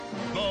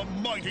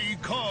The Mighty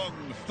Kong,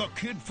 the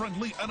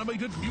kid-friendly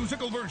animated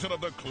musical version of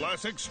the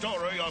classic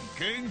story of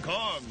King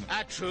Kong.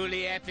 A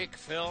truly epic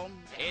film.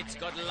 It's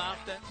got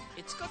laughter,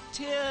 it's got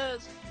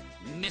tears,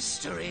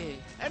 mystery,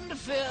 and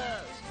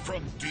fears.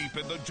 From deep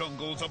in the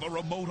jungles of a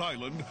remote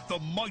island, the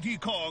Mighty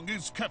Kong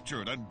is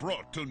captured and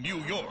brought to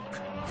New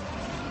York.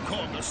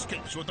 Kong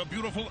escapes with the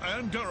beautiful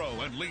Ann Darrow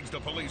and leads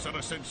the police on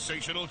a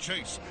sensational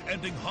chase,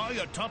 ending high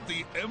atop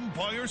the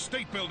Empire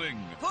State Building.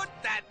 Put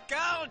that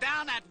girl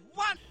down at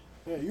once!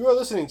 Yeah, you are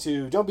listening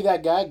to Don't Be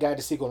That Guy, Guide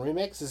to Sequel and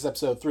Remakes. This is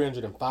episode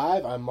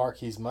 305. I'm Mark,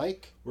 he's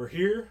Mike. We're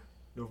here,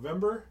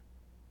 November,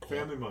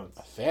 Family Month.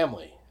 A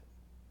family.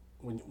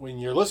 When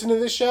you're listening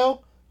to this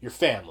show, you're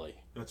family.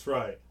 That's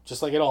right.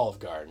 Just like at Olive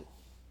Garden.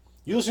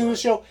 You listen to this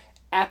show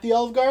at the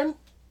Olive Garden,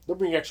 they'll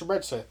bring you extra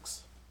breadsticks.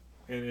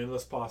 And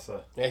endless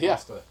pasta. Yeah.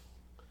 Pasta.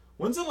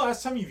 When's the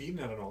last time you've eaten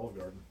at an Olive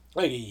Garden?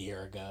 Like a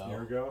year ago. A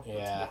year ago?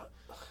 Yeah.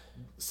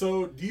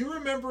 So, do you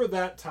remember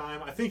that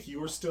time? I think you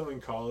were still in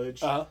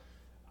college. Uh-huh.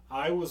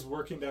 I was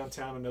working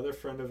downtown. Another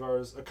friend of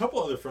ours, a couple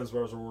other friends of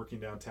ours were working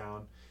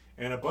downtown.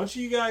 And a bunch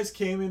of you guys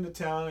came into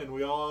town, and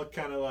we all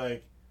kind of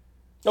like...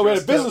 Oh, we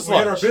had a business lunch. We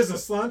had our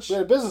business lunch. We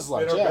had a business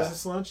lunch, We had our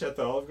business lunch at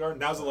the Olive Garden.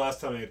 That was the last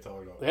time I ate at the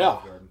Olive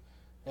Garden.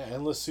 Yeah,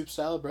 endless soup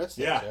salad breadsticks,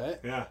 Yeah, right?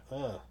 yeah.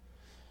 Yeah.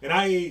 And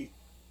I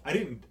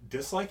didn't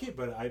dislike it,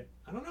 but I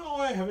don't know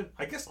why I haven't...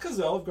 I guess because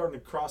the Olive Garden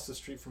across the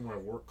street from where I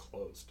work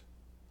closed.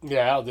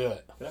 Yeah, I'll do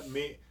it. That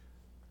may...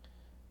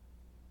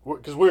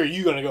 Because where are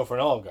you going to go for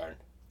an Olive Garden?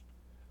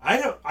 I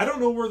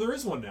don't know where there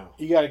is one now.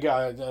 You got to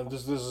go.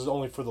 This is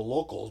only for the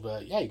locals,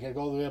 but yeah, you got to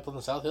go all the way up on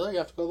the South Hill. Or you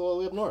have to go all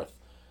the way up north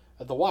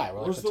at the Y.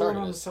 Where Where's like the the one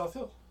Target on the is. South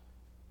Hill?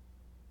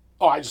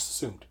 Oh, I just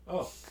assumed.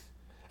 Oh.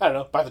 I don't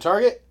know. By the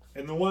Target?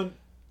 And the one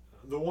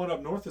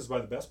up north is by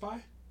the Best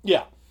Buy?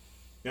 Yeah.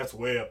 That's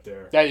way up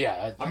there.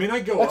 Yeah. I mean,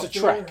 I go that's up a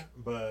trek. there,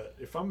 but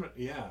if I'm...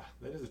 Yeah,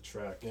 that is a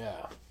trek.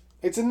 Yeah.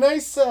 It's a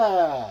nice...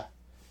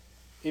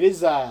 it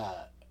is...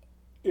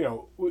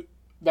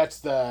 that's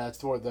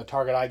the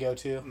Target I go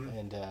to,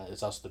 and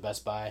it's also the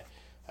Best Buy.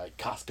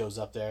 Costco's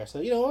up there, so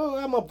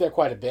I'm up there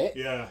quite a bit.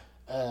 Yeah.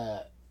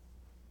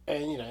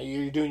 And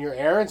you're doing your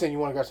errands and you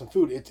want to grab some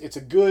food. It's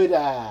a good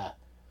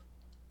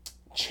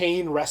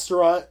chain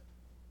restaurant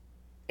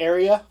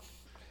area.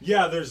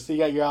 Yeah, there's... So you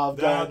got your Olive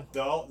Garden.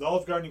 The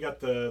Olive Garden, you got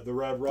the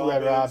Red Robin.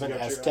 Red Robin, you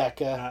got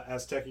Azteca.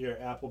 Azteca, your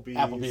Applebee's.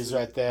 Applebee's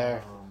right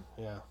there.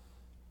 Yeah.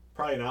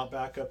 Probably an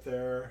Outback up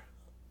there.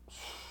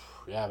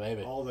 Yeah,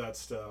 maybe. All that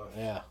stuff.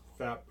 Yeah.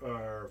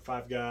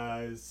 Five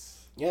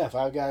Guys. Yeah,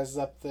 Five Guys is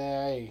up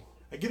there.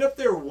 I get up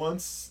there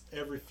once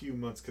every few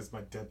months because my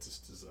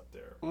dentist is up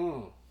there.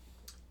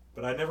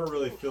 But I never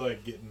really feel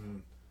like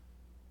getting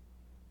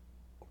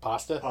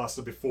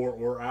pasta before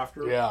or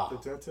after the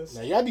dentist.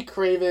 Now you gotta be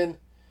craving.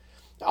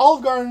 The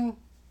Olive Garden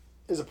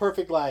is a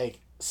perfect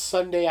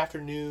Sunday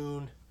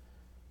afternoon.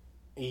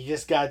 You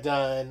just got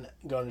done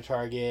going to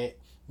Target.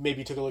 Maybe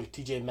you took a look at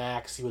TJ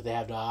Maxx, see what they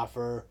have to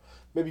offer.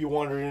 Maybe you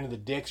wandered into the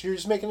Dick's. You're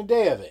just making a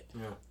day of it.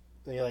 Yeah.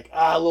 Then you're like,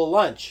 a little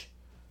lunch.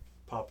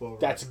 Pop over.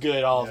 That's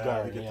good Olive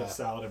Garden. You get the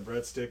salad and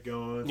breadstick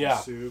going. Yeah.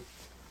 The soup.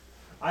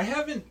 I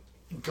haven't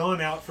gone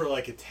out for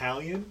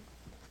Italian.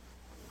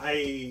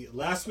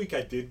 Last week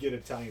I did get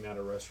Italian at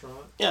a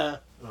restaurant. Yeah.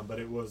 But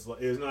it was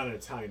not an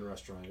Italian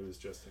restaurant. It was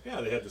just they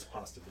had this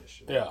pasta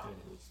dish. Yeah.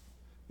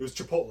 It was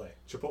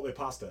Chipotle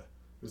pasta. It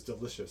was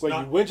delicious. Wait,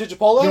 you went to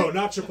Chipotle? No,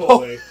 not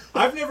Chipotle.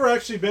 I've never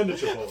actually been to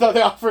Chipotle. I thought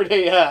they offered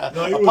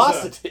a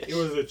pasta dish. It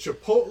was a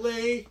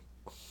Chipotle.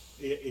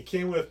 It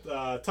came with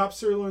top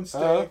sirloin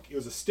steak. It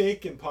was a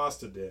steak and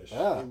pasta dish.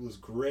 Yeah. It was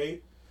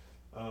great.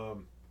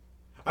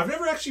 I've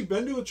never actually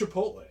been to a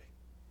Chipotle.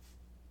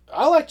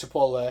 I like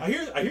Chipotle.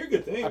 I hear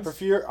good things. I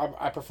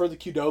prefer the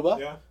Qdoba.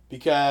 Yeah.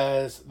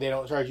 Because they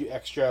don't charge you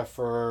extra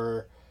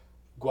for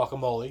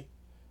guacamole,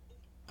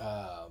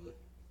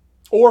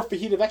 or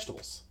fajita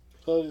vegetables.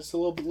 So it's a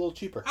little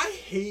cheaper. I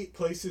hate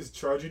places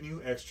charging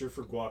you extra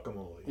for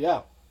guacamole.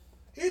 Yeah.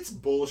 It's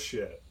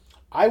bullshit.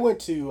 I went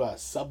to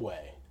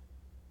Subway.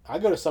 I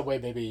go to Subway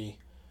maybe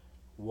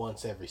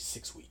once every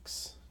 6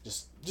 weeks.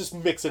 Just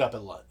mix it up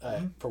at lunch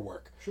for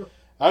work. Sure.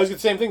 I always get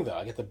the same thing though.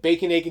 I get the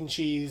bacon, egg, and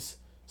cheese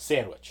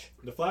sandwich.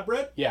 The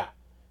flatbread? Yeah.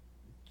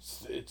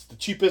 It's the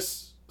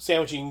cheapest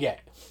sandwich you can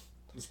get.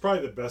 It's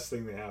probably the best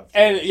thing they have.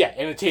 And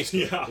it tastes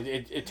good. Yeah.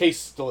 It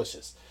tastes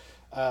delicious.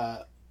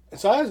 And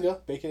so I always go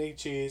bacon, egg,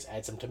 cheese,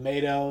 add some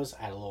tomatoes,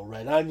 add a little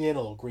red onion, a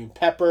little green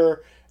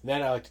pepper, and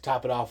then I like to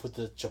top it off with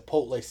the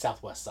Chipotle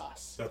Southwest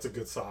sauce. That's a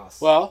good sauce.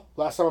 Well,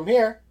 last time I'm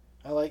here,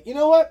 I'm like, you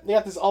know what? They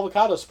got this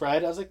avocado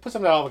spread. I was like, put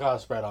some of that avocado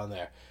spread on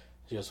there.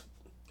 She goes,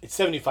 it's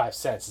 75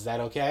 cents. Is that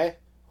okay?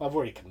 Well, I've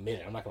already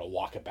committed. I'm not going to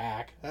walk it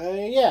back.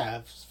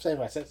 Yeah,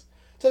 75 cents.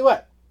 Tell you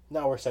what,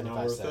 not worth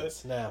 75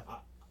 cents. No.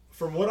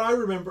 From what I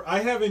remember,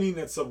 I haven't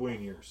eaten at Subway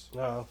in years.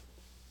 No.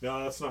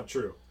 No, that's not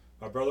true.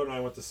 My brother and I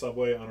went to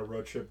Subway on a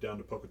road trip down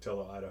to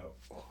Pocatello, Idaho.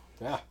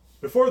 Yeah.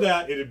 Before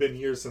that, it had been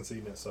years since I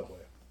eaten at Subway.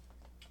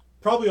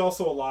 Probably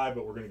also a lie,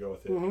 but we're going to go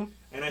with it. Mm-hmm.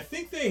 And I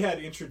think they had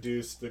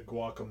introduced the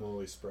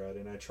guacamole spread,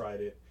 and I tried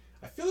it.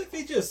 I feel like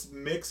they just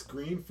mix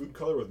green food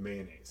color with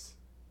mayonnaise.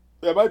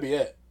 That might be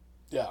it.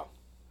 Yeah.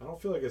 I don't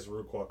feel like it's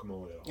real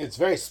guacamole at all. It's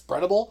very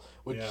spreadable,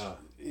 which Yeah.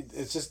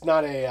 it's just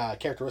not a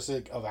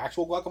characteristic of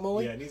actual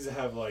guacamole. Yeah, it needs to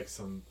have like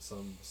some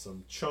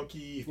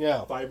chunky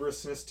Yeah.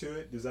 fibrousness to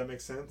it. Does that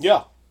make sense?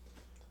 Yeah.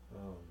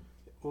 Um,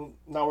 Well,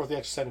 not worth the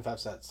extra 75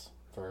 cents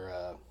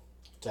for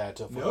to add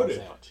to a $4 noted.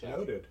 sandwich. Yeah.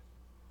 Noted.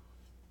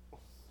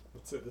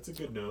 That's a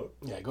good note.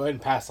 Yeah, go ahead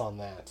and pass on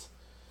that.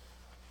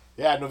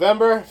 Yeah,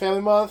 November,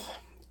 family month,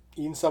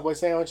 eating Subway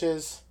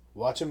sandwiches,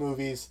 watching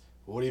movies.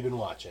 What have you been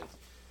watching?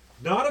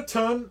 Not a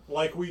ton,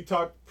 like we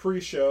talked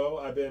pre-show.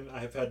 I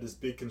have had this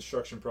big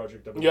construction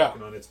project I've been Yeah.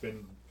 working on. It's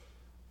been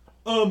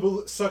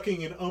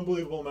sucking an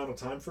unbelievable amount of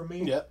time from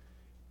me. Yep.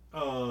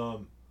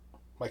 Um,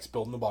 Mike's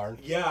building the barn.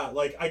 yeah,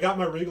 like I got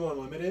my Regal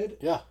Unlimited.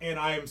 Yeah. And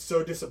I am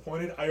so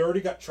disappointed. I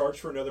already got charged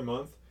for another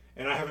month,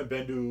 and I haven't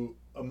been to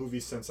a movie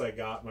since I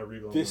got my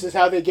Regal Unlimited. This is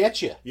how they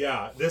get you.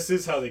 Yeah, this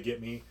is how they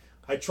get me.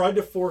 I tried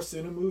to force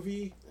in a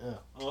movie Yeah.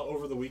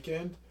 over the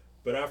weekend,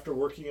 but after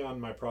working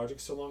on my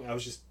project so long, I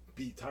was just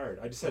beat tired.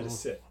 I just had to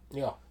sit.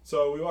 Yeah.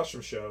 So we watched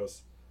some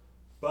shows.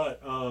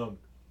 But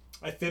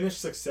I finished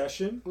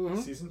Succession,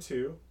 season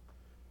 2,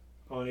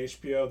 on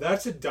HBO.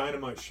 That's a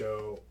dynamite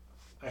show.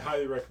 I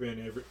highly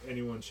recommend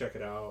anyone check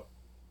it out.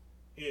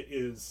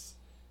 It's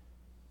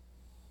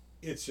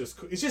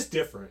just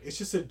different. It's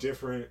just a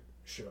different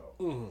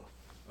show.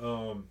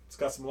 It's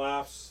got some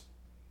laughs,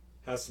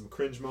 has some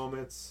cringe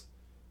moments,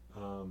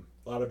 a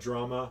lot of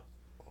drama.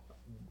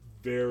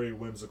 Very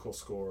whimsical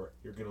score.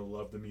 You're gonna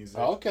love the music.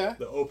 Oh, okay.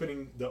 The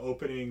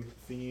opening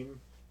theme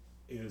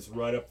is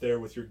right up there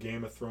with your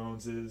Game of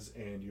Throneses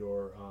and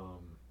your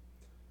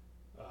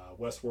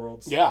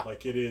Westworlds. Yeah.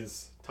 Like it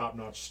is top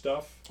notch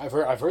stuff. I've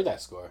heard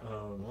that score.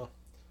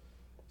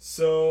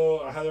 So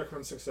I highly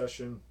recommend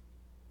Succession.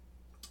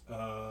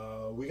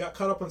 We got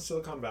caught up on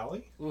Silicon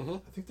Valley. Mm-hmm.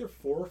 I think they're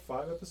 4 or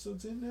 5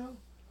 episodes in now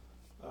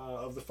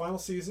of the final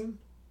season.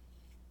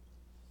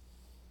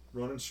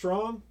 Running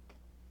strong.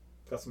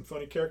 Got some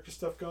funny character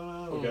stuff going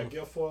on. We got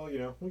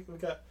Guilfoyle, we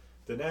got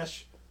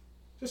Dinesh.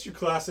 Just your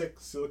classic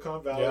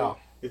Silicon Valley. Yeah.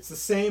 It's the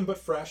same but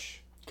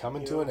fresh.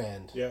 Coming to an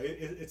end. Yeah,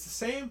 it's the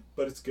same,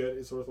 but it's good.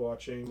 It's worth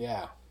watching.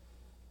 Yeah.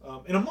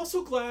 And I'm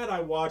also glad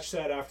I watched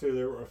that after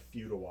there were a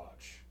few to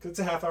watch. Because it's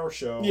a half-hour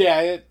show.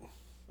 Yeah.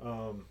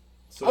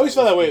 So I always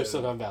felt that way with good.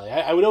 Silicon Valley.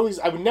 I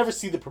would never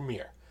see the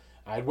premiere.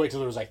 I'd wait till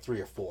there was like 3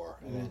 or 4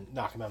 and then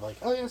knock them out. I'm like,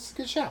 oh yeah, it's a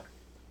good show.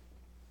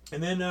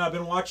 And then I've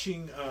been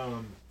watching,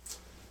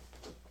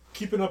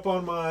 keeping up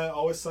on my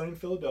Always Sunny in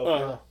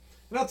Philadelphia.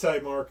 And I'll tell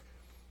you, Mark,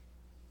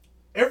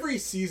 every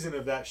season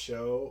of that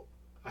show,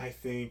 I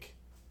think,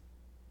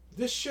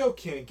 this show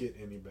can't get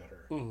any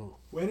better.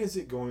 When is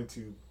it going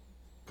to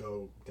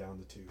go down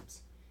the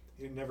tubes?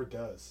 It never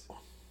does.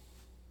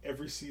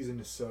 Every season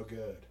is so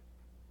good.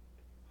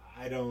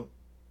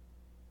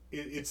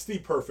 It's the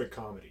perfect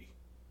comedy.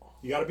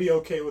 You got to be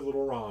okay with a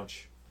little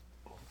raunch,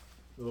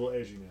 a little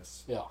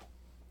edginess. Yeah.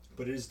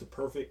 But it is the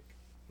perfect,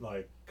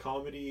 like,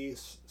 comedy,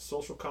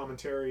 social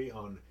commentary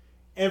on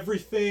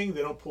everything.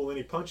 They don't pull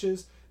any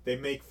punches. They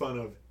make fun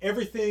of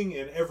everything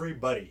and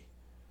everybody.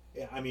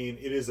 I mean,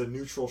 it is a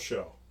neutral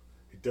show.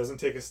 It doesn't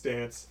take a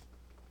stance.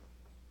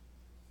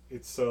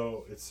 It's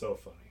so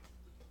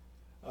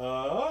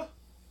funny.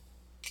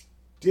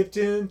 Dipped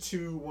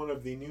into one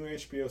of the new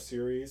HBO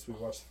series. We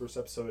watched the first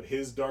episode,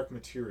 His Dark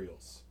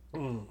Materials.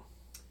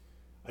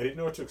 I didn't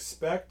know what to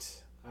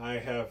expect. I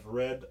have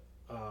read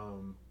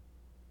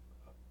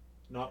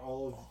not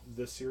all of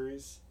the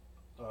series.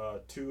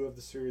 2 of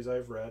the series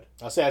I've read.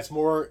 I'll say it's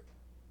more.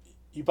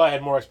 You probably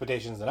had more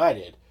expectations than I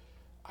did.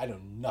 I know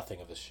nothing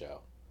of this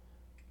show.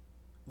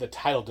 The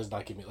title does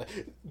not give me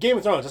Game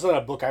of Thrones. That's not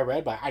a book I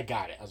read, but I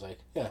got it. I was like,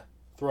 yeah,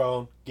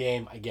 Throne,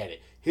 game, I get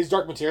it. His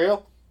Dark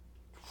Material,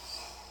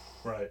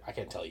 Right. I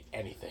can't tell you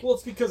anything. Well,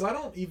 it's because I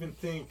don't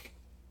think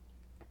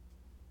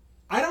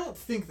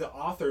the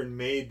author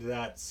made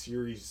that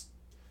series.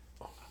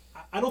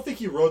 I don't think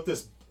he wrote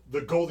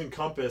the Golden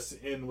Compass,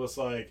 and was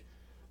like,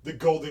 the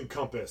Golden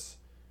Compass,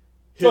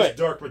 His Wait,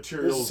 Dark It's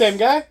Materials. the same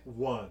guy?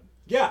 1.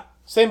 Yeah.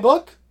 Same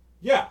book?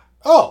 Yeah.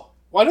 Oh,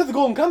 well, I know the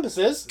Golden Compass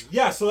is.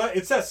 Yeah, so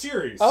it's that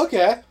series.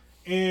 Okay.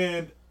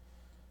 And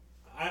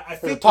I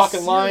think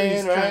Talking the Lion,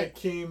 series kind right? of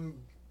came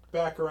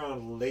back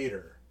around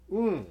later.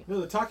 No,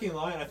 the Talking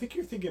Lion, I think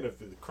you're thinking of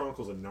the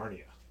Chronicles of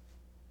Narnia.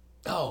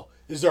 Oh,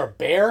 is there a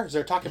bear? Is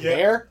there a talking Yeah.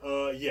 bear?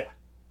 Yeah.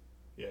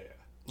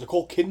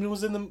 Nicole Kidman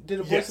was did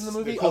a voice in the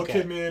movie? Nicole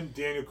Okay. Kidman,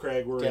 Daniel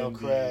Craig were Daniel in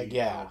Craig, the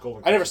yeah.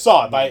 Golden I never Compass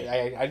saw it, but movie.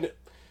 I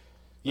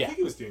yeah. I think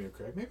it was Daniel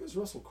Craig. Maybe it was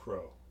Russell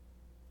Crowe.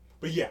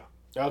 But yeah.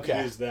 Okay.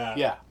 It is that.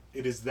 Yeah.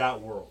 It is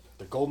that world.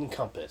 The Golden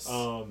Compass.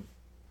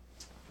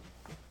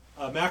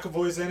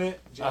 McAvoy's in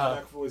it. James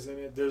McAvoy's in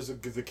it.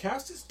 The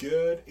cast is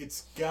good.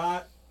 It's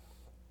got.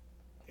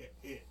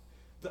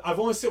 I've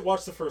only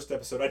watched the first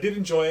episode. I did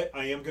enjoy it.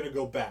 I am going to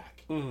go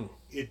back.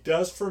 It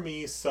does, for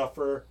me,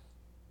 suffer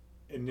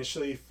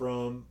initially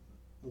from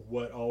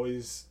what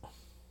always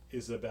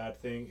is a bad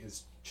thing,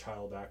 is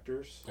child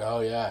actors. Oh,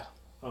 yeah.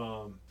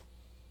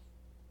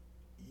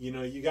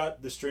 You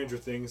got the Stranger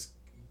Things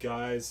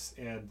guys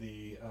and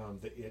the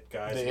It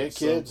guys. The like It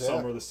kids,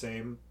 some yeah. are the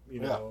same. You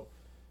know,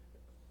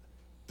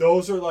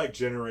 those are like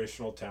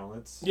generational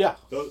talents. Yeah.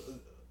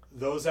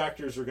 Those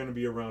actors are going to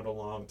be around a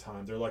long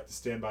time. They're like the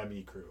Stand By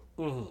Me crew,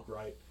 Mm-hmm.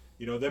 right?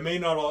 You know, they may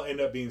not all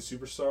end up being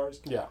superstars.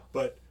 Yeah.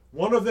 But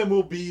one of them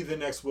will be the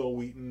next Will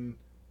Wheaton,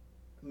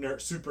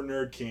 super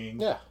nerd king.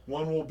 Yeah.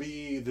 One will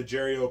be the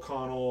Jerry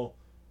O'Connell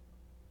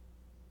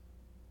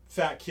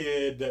fat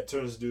kid that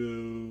turns to,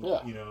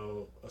 you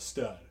know, a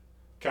stud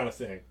kind of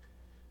thing.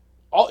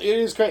 It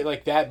is great.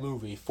 Like that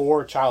movie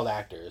for child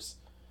actors.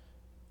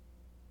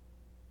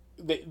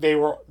 They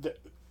were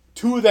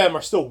two of them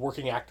are still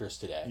working actors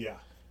today. Yeah.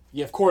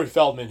 You have Corey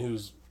Feldman,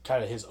 who's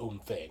kind of his own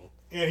thing.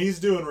 And he's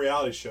doing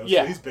reality shows,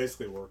 Yeah. so he's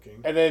basically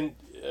working. And then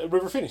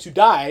River Phoenix, who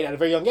died at a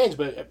very young age,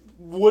 but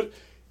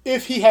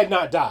if he had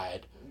not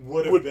died,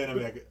 would have been a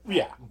mega...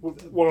 Yeah,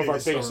 one of our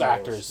biggest star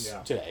actors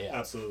roles. today. Yeah.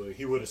 Absolutely.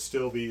 He would have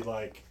still be,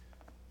 like,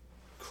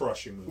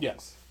 crushing movies.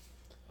 Yes.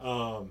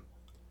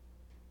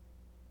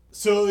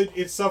 So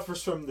it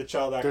suffers from the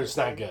child actor. They're just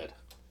not good.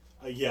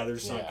 Yeah, they're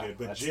just not good.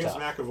 But that's James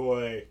tough.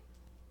 McAvoy,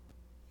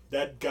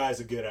 that guy's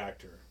a good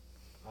actor.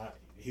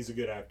 He's a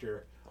good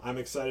actor. I'm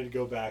excited to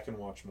go back and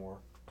watch more.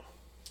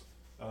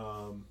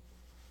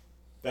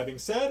 That being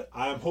said,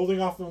 I'm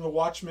holding off on The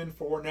Watchmen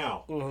for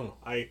now. Mm-hmm.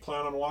 I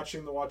plan on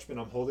watching The Watchmen.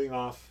 I'm holding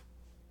off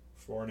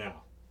for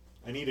now.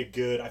 I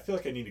feel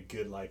like I need a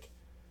good, like,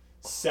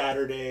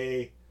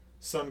 Saturday,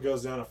 sun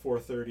goes down at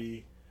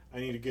 4:30. I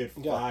need a good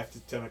 5 to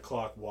 10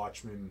 o'clock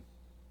Watchmen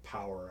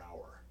power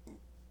hour.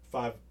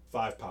 Five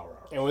power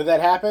hours. And when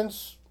that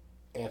happens,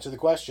 answer the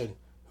question: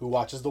 who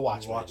watches The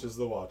Watchmen? Watches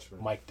The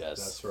Watchmen. Mike does.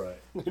 That's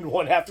right. In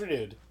one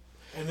afternoon.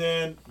 And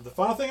then the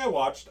final thing I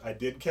watched, I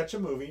did catch a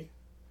movie,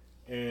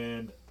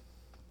 and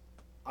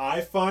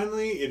I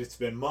finally, it's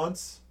been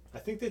months, I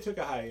think they took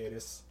a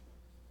hiatus.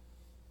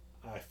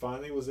 I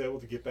finally was able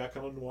to get back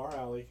on a Noir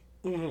Alley,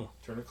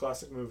 turn to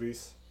classic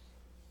movies.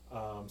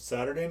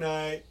 Saturday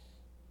night,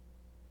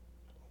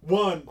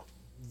 I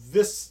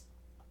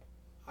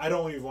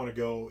don't even want to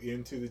go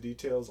into the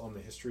details on the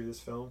history of this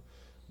film,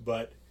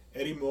 but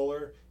Eddie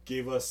Muller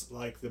gave us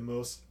like the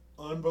most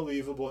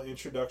unbelievable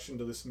introduction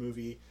to this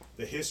movie,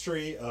 the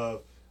history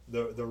of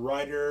the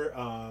writer,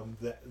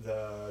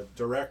 the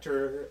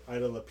director,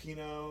 Ida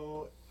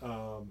Lupino.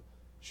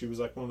 She was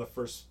like one of the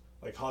first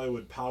like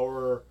Hollywood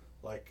power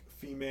like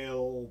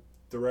female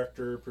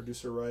director,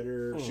 producer,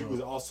 writer. She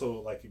was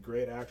also like a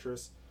great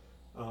actress.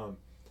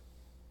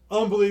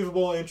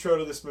 Unbelievable intro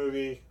to this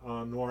movie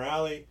on Noir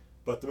Alley,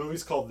 but the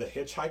movie's called The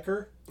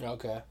Hitchhiker.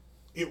 Okay.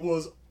 It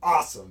was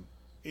awesome.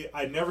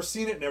 I'd never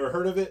seen it, never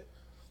heard of it.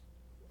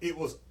 It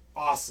was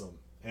awesome.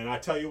 And I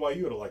tell you why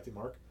you would have liked it,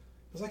 Mark.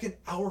 It was like an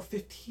hour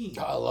 15.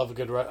 I love a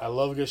good run. I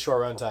love a good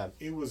short run time.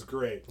 It was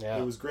great. Yeah.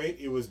 It was great.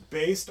 It was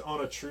based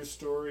on a true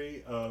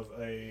story of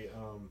a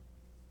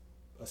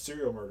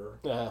serial murderer.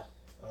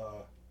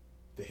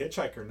 The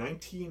Hitchhiker,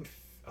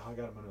 I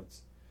got it in my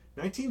notes.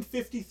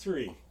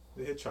 1953,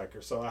 The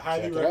Hitchhiker. So I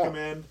highly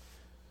recommend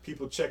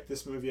people check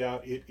this movie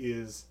out.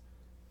 It's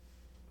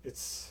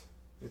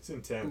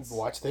intense.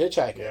 Watch The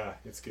Hitchhiker. Yeah,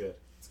 it's good.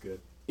 It's good.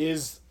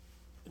 Is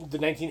the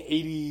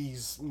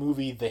 1980s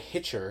movie The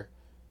Hitcher,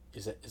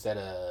 is that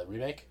a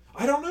remake?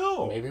 I don't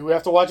know. Maybe we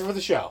have to watch it for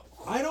the show.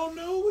 I don't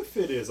know if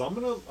it is. I'm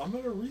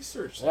gonna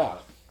research that. Yeah.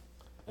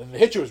 And The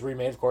Hitcher was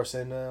remade, of course,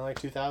 in like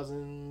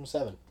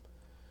 2007.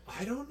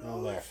 I don't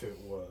know if it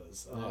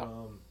was. Yeah.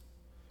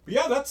 But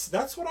yeah,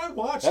 that's what I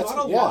watched. A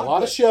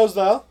lot of shows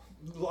though.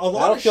 A lot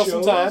That'll of kill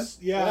shows. some time.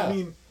 Yeah, I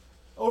mean,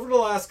 over the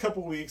last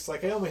couple weeks,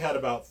 like I only had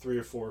about 3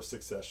 or 4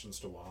 Successions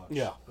to watch.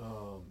 Yeah.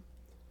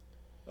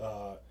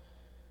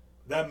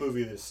 That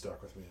movie just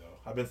stuck with me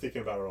though. I've been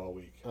thinking about it all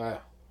week.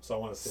 So I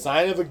want to say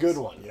sign of a good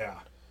one. Yeah.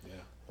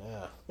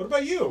 Yeah. What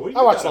about you? What do you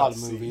I watched got a lot out of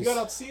to see? movies. You got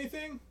out to see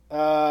anything?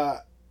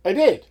 I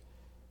did.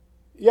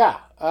 Yeah.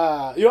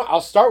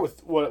 I'll start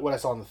with what I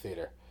saw in the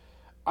theater.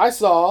 I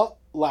saw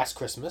Last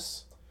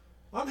Christmas.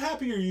 I'm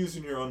happy you're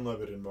using your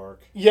unlimited,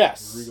 Mark.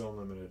 Yes. Regal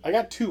Unlimited. I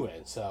got 2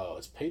 in, so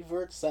it's paid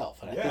for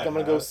itself. And I Yeah, think I'm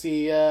gonna go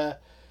see. Maybe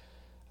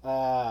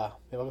I'll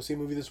go see a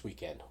movie this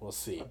weekend. We'll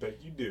see. I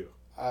bet you do.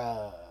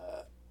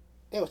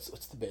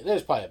 What's the big?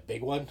 There's probably a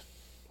big one.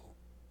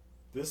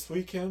 This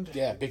weekend?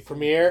 Yeah, big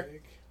premiere.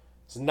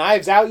 Is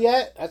Knives Out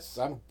yet?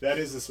 That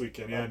is this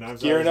weekend. Yeah,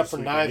 Knives Out. Gearing is up this for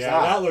weekend. Knives Yeah,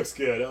 Out. that looks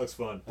good. That looks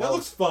fun. That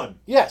looks fun.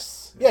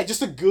 Yes. Yeah,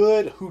 just a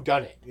good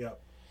whodunit. Yeah.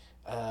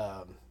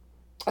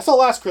 I saw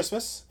Last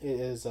Christmas.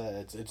 It's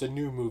a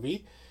new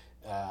movie.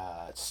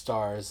 It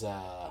stars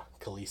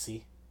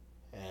Khaleesi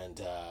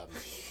and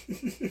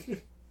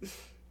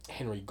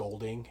Henry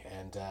Golding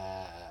and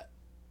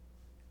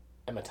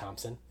Emma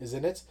Thompson is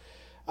in it.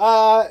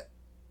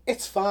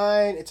 It's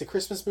fine. It's a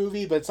Christmas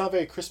movie, but it's not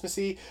very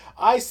Christmassy.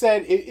 I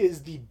said it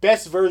is the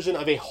best version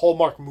of a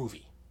Hallmark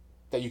movie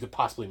that you could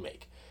possibly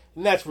make.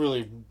 And that's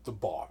really the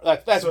bar.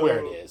 That's where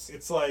it is.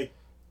 It's like...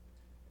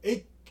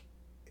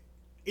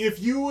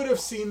 If you would have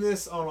seen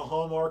this on a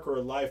Hallmark or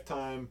a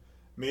Lifetime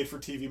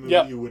made-for-TV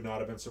movie, you would not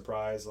have been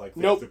surprised. Like,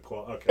 nope.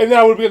 Okay. And then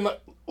I would have been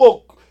like,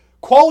 well,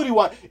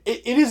 quality-wise,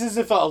 it is as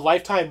if a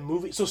Lifetime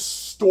movie. So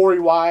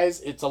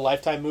story-wise, it's a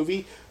Lifetime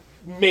movie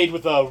made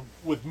with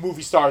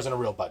movie stars and a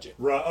real budget.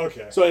 Right.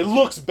 Okay. So it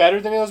looks better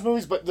than those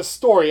movies, but the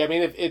story, I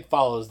mean, it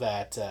follows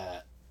that.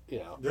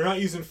 They're not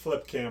using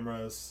flip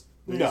cameras.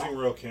 They're No. using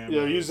real cameras.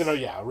 They're using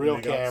real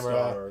They got camera.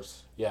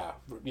 stars. Yeah,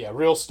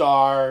 real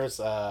stars.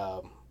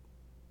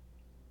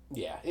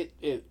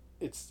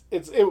 It's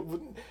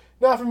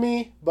not for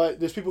me, but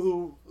there's people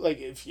who like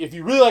if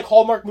you really like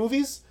Hallmark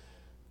movies,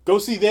 go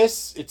see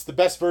this. It's the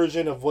best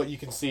version of what you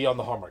can see on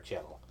the Hallmark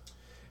Channel.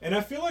 And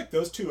I feel like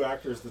those two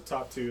actors, the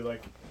top two,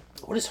 like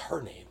What is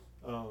her name?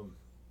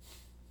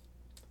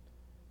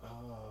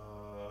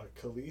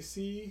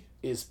 Khaleesi,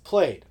 Is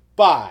played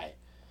by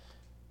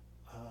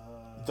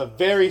the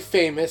very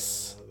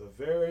famous. the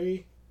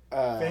very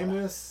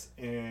famous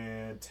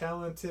and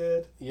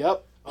talented.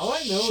 Yep. All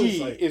I know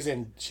she is,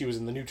 like, she was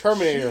in the new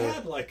Terminator.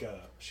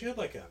 She had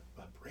like a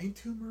brain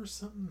tumor or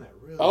something that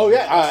really. Oh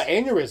yeah,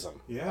 aneurysm.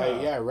 Yeah.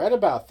 I read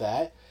about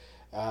that.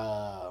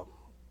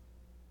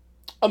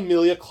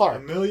 Amelia Clark.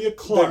 Amelia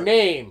Clark. The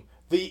name,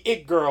 the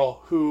it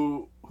girl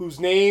whose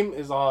name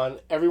is on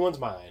everyone's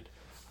mind.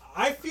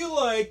 I feel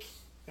like,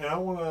 and I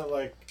want to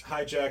like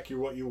hijack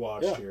what you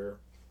watched here.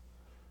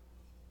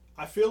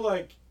 I feel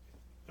like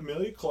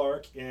Amelia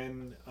Clark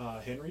and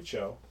Henry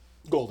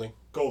Golding.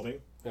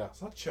 Yeah.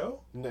 It's not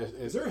Cho. Is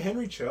Is there a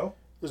Henry Cho?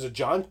 There's a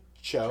John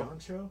Cho. John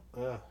Cho?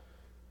 Yeah.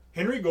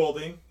 Henry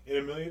Golding and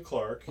Amelia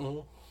Clark.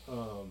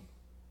 Mm-hmm.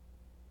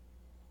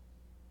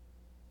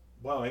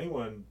 Wow,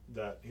 anyone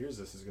that hears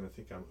this is going to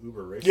think I'm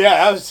uber racist.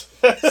 Yeah,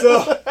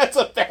 So- that's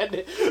a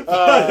bad.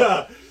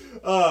 That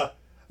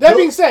That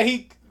being said,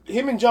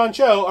 him and John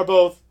Cho are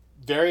both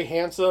very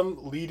handsome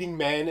leading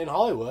men in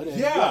Hollywood. And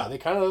Yeah. they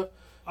kind of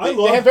I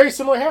they have very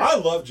similar hair. I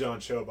love John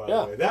Cho, by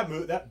Yeah. the way.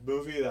 That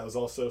movie that was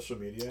all social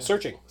media.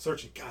 Searching.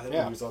 God, that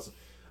Yeah. movie was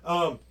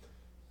awesome.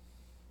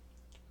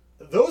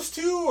 Those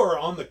two are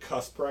on the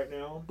cusp right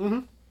now. Mm-hmm.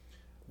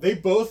 They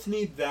both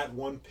need that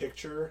one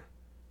picture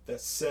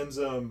that sends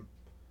them.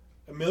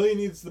 Amelia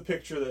needs the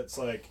picture that's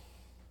like,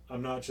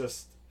 I'm not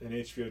just an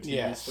HBO TV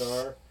Yes.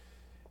 star.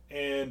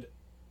 And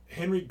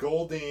Henry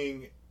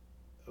Golding,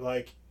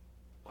 like,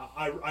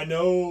 I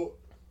know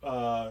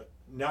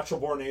Natural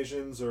Born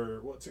Asians or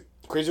what's it?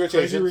 Crazy Rich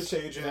Crazy Asians. Rich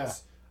Asians.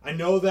 Yeah. I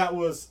know that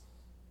was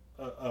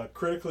a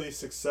critically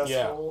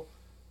successful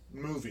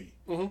movie.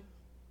 Mm-hmm.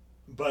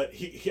 But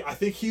I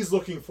think he's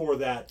looking for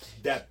that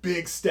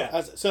big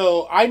step.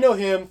 So I know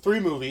him 3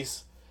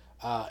 movies,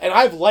 and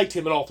I've liked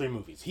him in all 3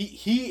 movies.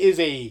 He's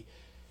a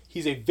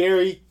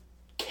very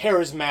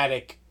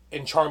charismatic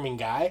and charming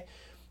guy.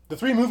 The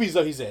 3 movies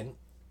though he's in,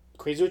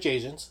 Crazy Rich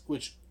Asians,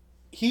 which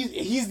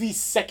he's the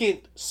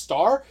second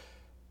star.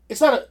 It's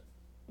not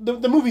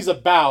the movie's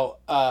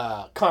about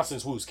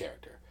Constance Wu's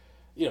character.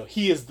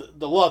 He is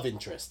the love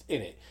interest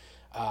in it.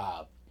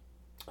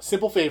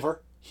 Simple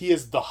Favor, he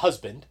is the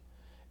husband.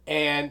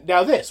 And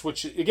now this,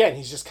 which again,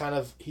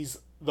 he's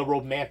the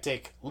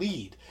romantic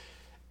lead.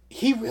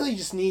 He really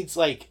just needs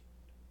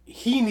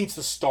he needs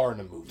to star in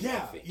a movie.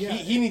 Yeah, I think. yeah.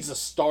 He needs a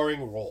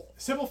starring role.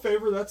 Simple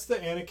Favor, that's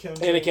the Anna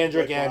Kendrick. Anna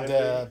Kendrick Blake and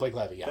Lively. Blake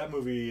Lively. Yeah. That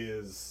movie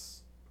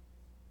it's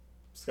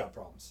got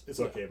problems. It's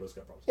okay, but it's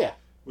got problems. Yeah.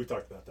 We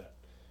talked about that.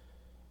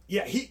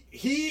 Yeah,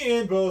 he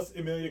and both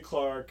Amelia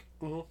Clark,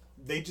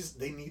 they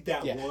need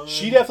that Yeah. one.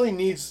 She definitely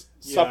needs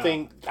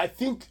something. I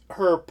think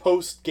her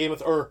post Game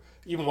of or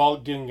even while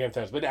doing Game of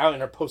Thrones, but now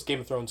in her post Game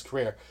of Thrones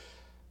career,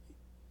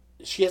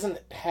 she hasn't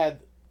had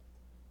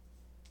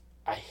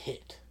a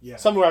hit. Yeah.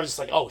 Something where I was just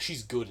like, oh,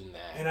 she's good in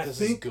that. And This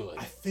is good.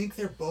 I think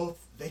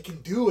they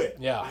can do it.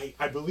 Yeah.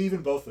 I believe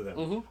in both of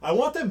them. I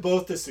want them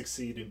both to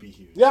succeed and be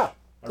huge. Yeah.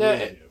 I really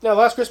do. Now,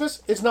 Last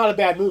Christmas, it's not a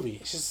bad movie.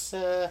 It's just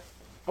I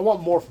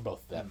want more from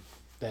both of them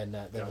than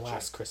Gotcha.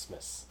 Last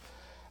Christmas.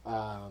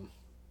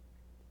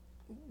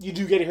 You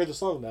do get to hear the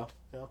song though.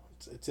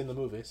 It's in the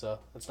movie, so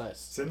that's nice.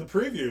 It's in the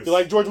previews. You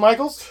like George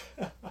Michael's?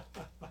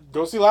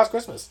 Go see Last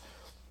Christmas.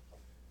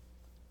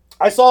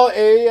 I saw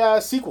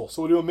a sequel,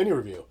 so we'll do a mini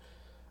review.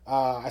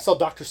 I saw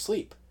Dr.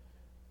 Sleep.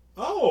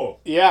 Oh.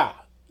 Yeah.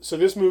 So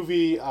this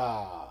movie,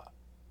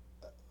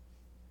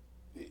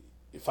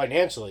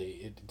 financially,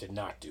 it did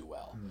not do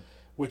well,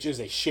 which is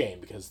a shame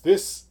because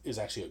this is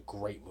actually a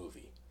great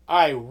movie.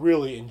 I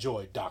really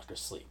enjoyed Dr.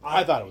 Sleep.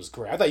 I thought it was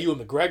great. I thought Ewan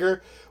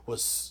McGregor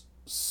was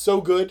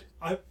so good.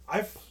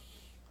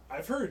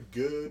 I've heard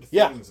good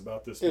Yeah. things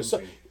about this Yeah, movie.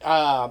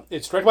 so,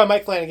 it's directed by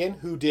Mike Flanagan,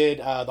 who did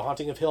The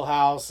Haunting of Hill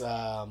House.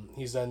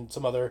 He's done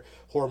some other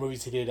horror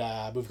movies. He did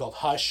a movie called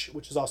Hush,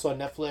 which is also on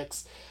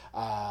Netflix.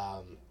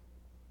 I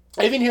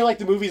even hear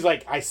the movies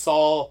I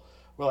saw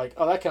were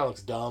oh, that kind of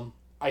looks dumb.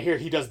 I hear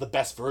he does the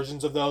best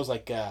versions of those.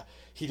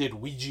 He did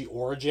Ouija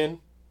Origin,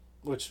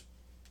 which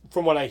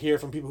from what I hear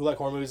from people who like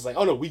horror movies, is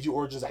oh no, Ouija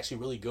Origin is actually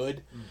really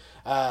good.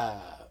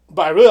 But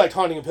I really liked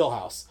Haunting of Hill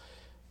House.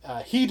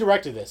 He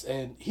directed this,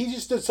 and he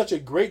just did such a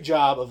great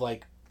job of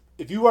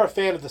if you are a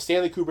fan of the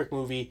Stanley Kubrick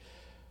movie,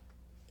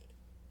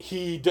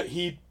 he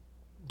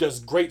does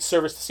great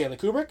service to Stanley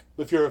Kubrick.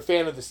 If you're a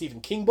fan of the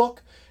Stephen King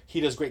book, he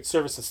does great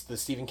service to the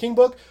Stephen King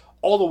book.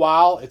 all the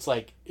while it's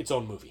like its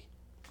own movie.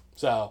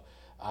 So,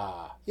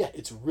 yeah,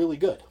 it's really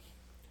good.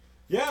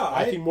 Yeah,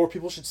 I think more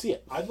people should see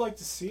it. I'd like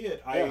to see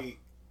it. Yeah.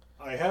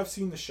 I have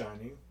seen The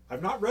Shining.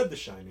 I've not read The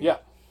Shining. Yeah.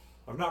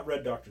 I've not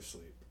read Doctor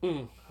Sleep.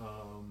 Mm.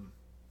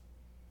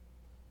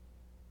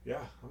 Yeah,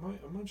 I'm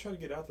gonna try to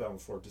get out that one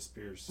before it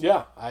disappears.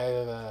 Yeah,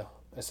 I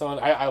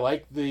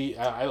like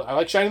I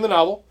like Shining the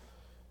novel.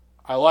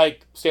 I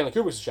like Stanley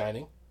Kubrick's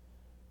Shining.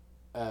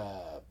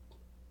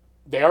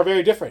 They are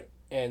very different,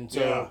 and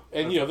so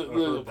I've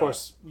of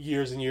course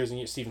years and years and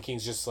years Stephen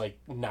King's just like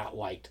not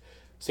liked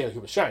Stanley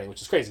Kubrick's Shining,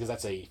 which is crazy because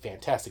that's a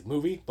fantastic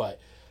movie. But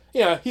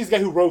he's the guy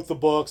who wrote the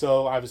book,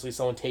 so obviously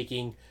someone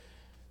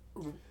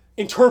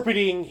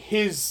interpreting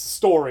his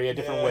story a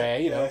different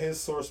way. Yeah, his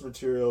source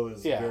material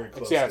is very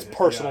close. Yeah, it's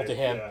personal to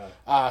him.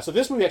 Yeah. So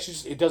this movie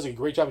actually it does a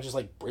great job of just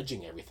like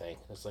bridging everything.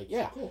 It's like,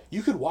 cool.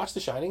 You could watch The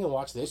Shining and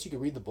watch this. You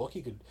could read the book.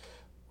 You could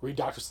read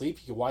Doctor Sleep.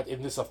 You could watch,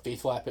 and this is a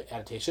faithful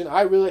adaptation.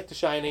 I really like The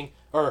Shining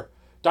or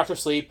Doctor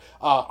Sleep.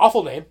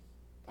 Awful name.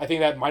 I think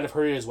that might have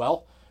hurt it as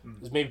well.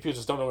 Maybe people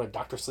just don't know what a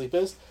Doctor Sleep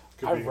is.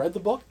 I've read the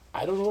book.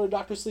 I don't know what a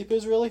Doctor Sleep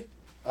is really.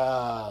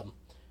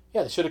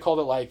 They should have called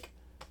it like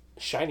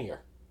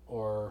Shinier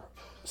or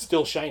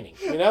Still Shining.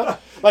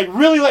 Like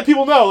really let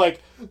people know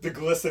like The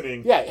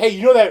Glistening. Yeah.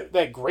 Hey,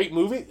 that great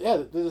movie?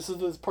 Yeah, this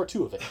is part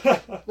 2 of it.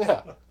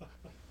 Yeah.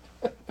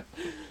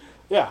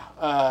 Yeah.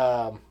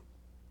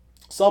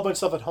 Saw a bunch of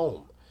stuff at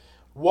home.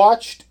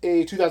 Watched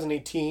a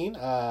 2018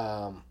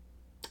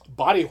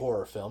 body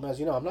horror film. As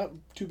you know, I'm not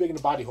too big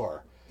into body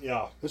horror.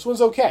 Yeah. This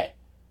one's okay.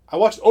 I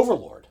watched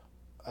Overlord.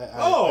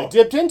 I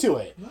dipped into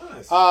it.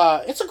 Nice.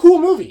 It's a cool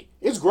movie.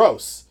 It's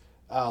gross.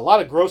 A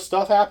lot of gross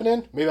stuff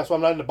happening. Maybe that's why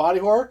I'm not into body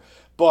horror.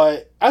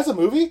 But as a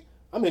movie,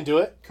 I'm into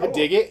it. Cool. I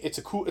dig it. It's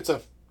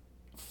a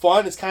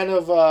fun. It's kind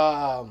of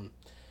I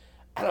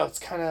don't know. It's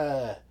kind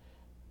of.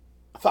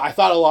 I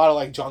thought a lot of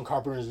like John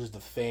Carpenter's The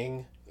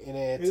Thing in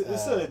it. Is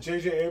this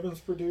J.J.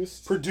 Abrams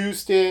produced?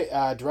 Produced it,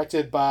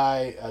 directed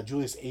by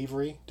Julius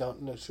Avery.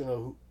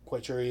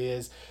 Quite sure he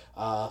is.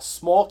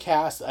 Small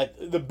cast.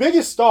 The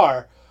biggest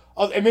star,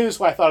 and maybe this is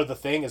why I thought of The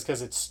Thing, is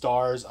because it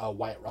stars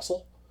Wyatt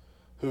Russell,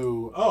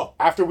 who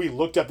after we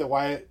looked up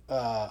that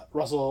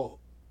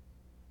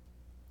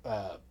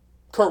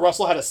Kurt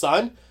Russell had a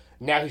son.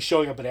 Now he's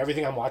showing up in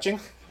everything I'm watching.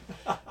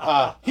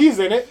 He's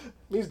in it.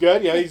 He's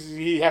good.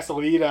 He has to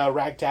lead a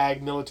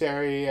ragtag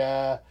military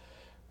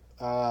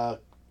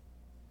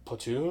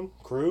platoon,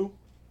 crew,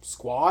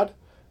 squad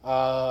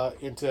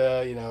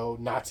into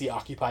Nazi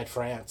occupied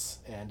France,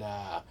 and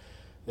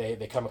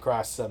they come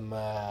across some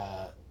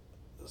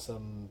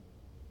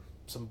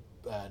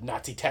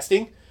Nazi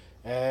testing,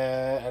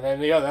 and then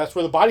that's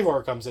where the body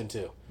horror comes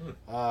into.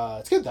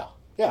 It's good though.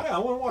 Yeah, I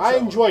want to watch. I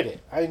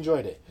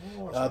enjoyed it.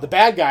 The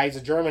bad guy is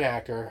a German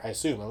actor, I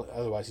assume.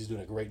 Otherwise, he's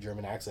doing a great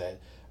German accent.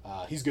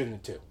 He's good in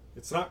it too.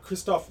 It's not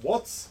Christoph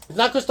Waltz. It's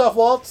not Christoph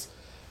Waltz.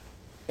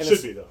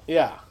 Should be though.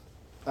 Yeah.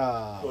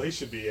 Well, he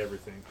should be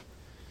everything.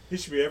 He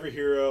should be every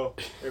hero,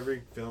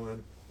 every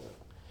villain.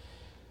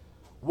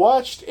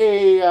 Watched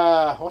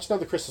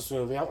another Christmas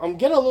movie. I'm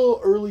getting a little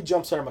early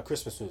jump start on my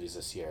Christmas movies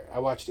this year. I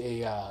watched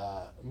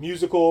a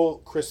musical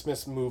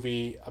Christmas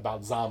movie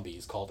about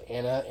zombies called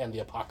Anna and the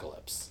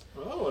Apocalypse.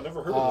 Oh, I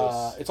never heard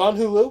of this. It's on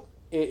Hulu.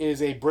 It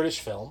is a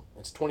British film.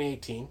 It's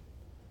 2018,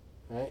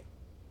 right?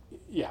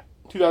 Yeah,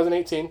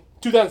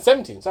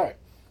 2017. Sorry,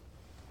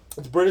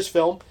 it's a British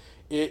film.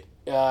 It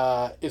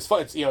is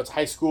fun. It's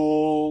high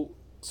school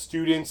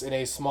students in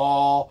a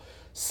small,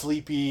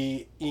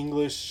 sleepy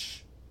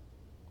English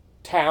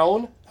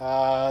town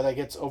that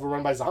gets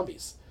overrun by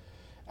zombies.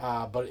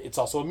 But it's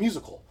also a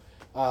musical.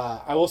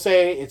 I will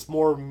say it's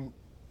more.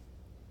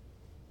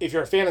 If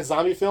you're a fan of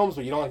zombie films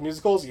but you don't like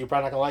musicals, you're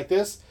probably not gonna like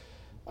this.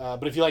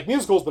 But if you like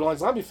musicals but don't like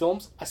zombie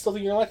films, I still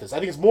think you're gonna like this. I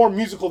think it's more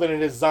musical than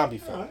it is zombie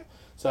film. Right.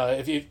 So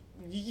if you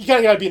kind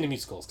of gotta be into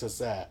musicals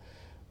because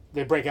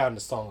they break out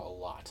into song a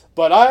lot.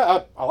 But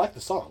I like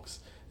the songs,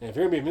 and if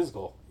you're gonna be a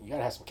musical, you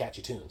gotta have some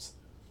catchy tunes.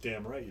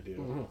 Damn right you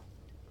do.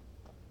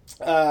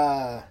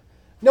 Mm-hmm.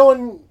 No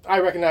one I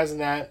recognize in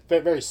that,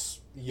 but very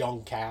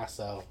young cast,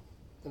 so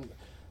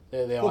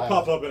they all We'll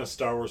pop up in a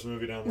Star Wars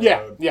movie down the Yeah,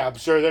 road. yeah, I'm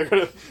sure they're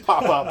gonna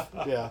pop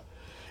up. Yeah,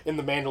 in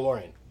The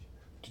Mandalorian.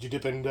 Did you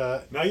dip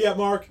into? Not yet,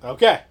 Mark.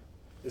 Okay,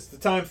 It's the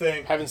time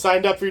thing. haven't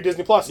signed up for your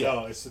Disney Plus yet.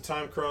 No, it's the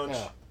time crunch.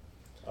 Yeah.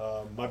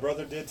 My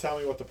brother did tell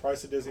me what the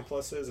price of Disney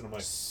Plus is, and I'm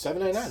like,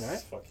 $7.99, right?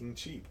 it's fucking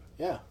cheap.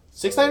 Yeah,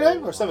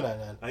 $6.99 or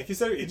 $7.99? I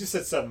think he just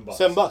said $7.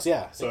 $7,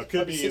 yeah. So it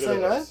could be either of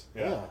 $6.99. those.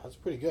 Yeah, that's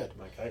pretty good. I'm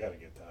like, I gotta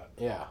get that.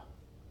 Yeah,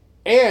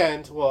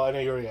 and well, I know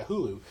you already got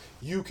Hulu.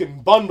 You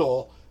can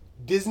bundle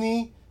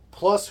Disney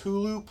plus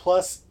Hulu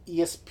plus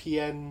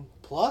ESPN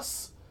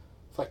Plus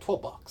for like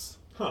 $12.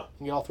 Huh. You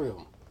can get all three of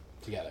them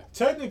together.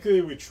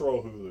 Technically, we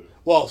troll Hulu.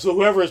 Well, so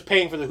whoever is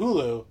paying for the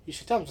Hulu, you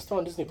should tell them just throw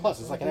on Disney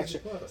Plus. It's like an extra.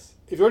 Disney Plus.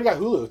 If you already got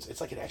Hulu, it's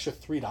like an extra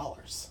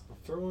 $3.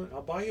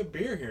 I'll buy you a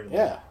beer here.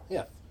 Yeah.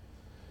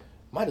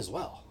 Might as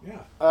well.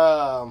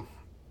 Yeah.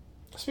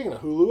 Speaking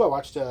of Hulu, I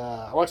watched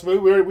a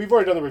movie. We've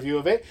already done the review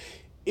of it.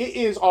 It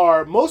is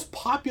our most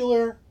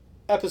popular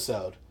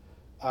episode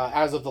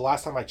as of the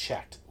last time I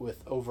checked,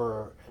 with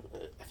over,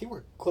 I think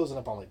we're closing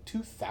up on like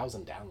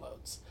 2,000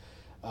 downloads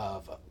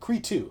of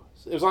Creed 2.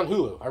 It was on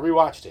Hulu. I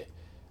rewatched it.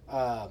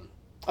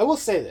 I will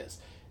say this.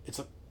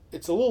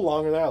 It's a little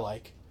longer than I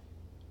like,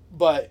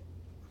 but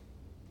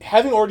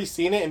having already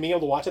seen it and being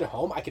able to watch it at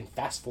home, I can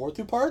fast forward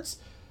through parts.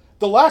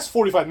 The last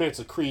 45 minutes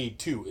of Creed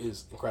 2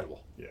 is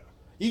incredible. Yeah.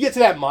 You get to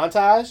that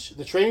montage,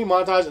 the training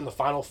montage and the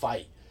final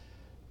fight,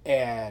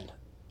 and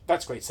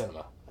that's great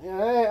cinema.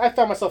 I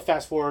found myself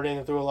fast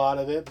forwarding through a lot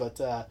of it,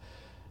 but I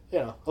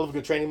love a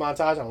good training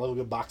montage and I love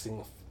a good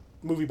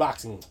movie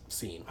boxing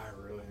scene. I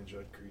really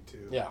enjoyed Creed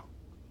 2. Yeah.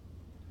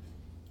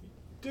 He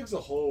digs a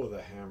hole with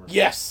a hammer.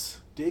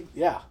 Yes.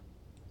 Yeah.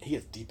 He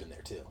gets deep in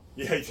there too.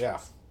 Yeah. Yeah.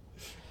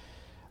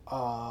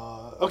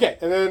 Okay,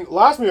 and then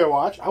last movie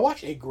I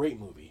watched a great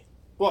movie.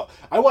 Well,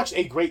 I watched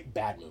a great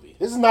bad movie.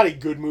 This is not a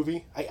good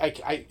movie.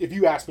 I if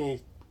you ask me,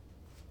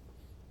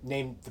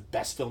 name the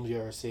best films you've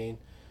ever seen,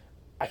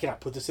 I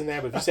cannot put this in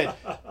there. But if you said,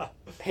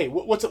 hey,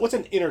 what's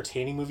an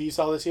entertaining movie you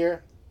saw this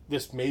year?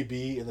 This may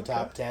be in the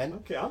top 10.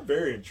 Okay, I'm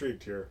very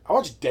intrigued here. I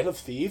watched Den of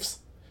Thieves.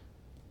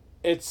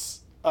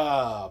 It's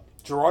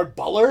Gerard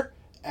Butler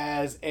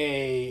as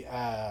a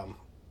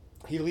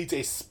he leads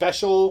a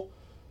special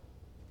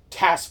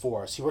task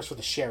force. He works for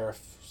the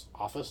sheriff's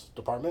office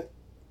department.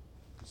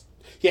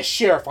 He has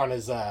sheriff on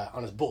his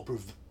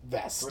bulletproof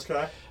vest.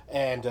 Okay.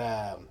 And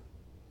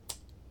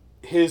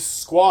his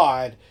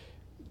squad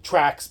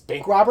tracks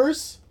bank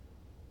robbers,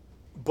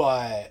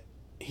 but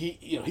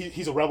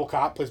he's a rebel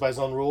cop, plays by his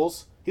own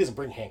rules. He doesn't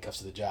bring handcuffs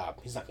to the job.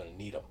 He's not going to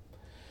need them.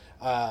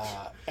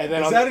 And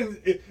then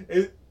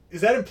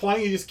is that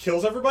implying he just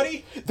kills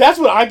everybody? That's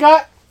what I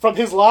got from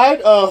his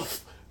line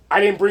of, I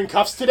didn't bring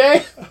cuffs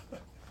today.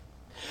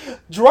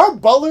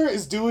 Gerard Butler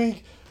is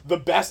doing the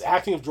best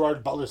acting of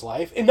Gerard Butler's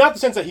life. And not the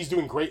sense that he's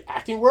doing great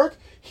acting work.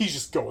 He's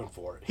just going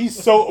for it.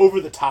 He's so over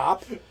the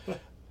top.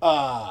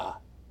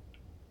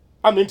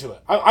 I'm into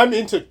it. I'm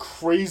into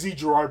crazy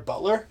Gerard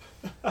Butler.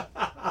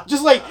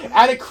 Just like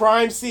at a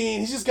crime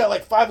scene, he's just got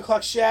like 5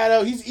 o'clock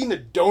shadow. He's eating a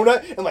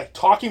donut and like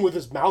talking with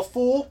his mouth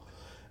full.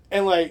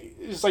 And like,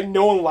 it's like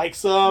no one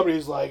likes him. And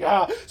he's like,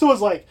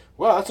 someone's like,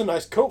 well, that's a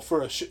nice coat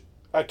for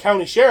a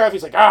county sheriff.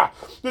 He's like,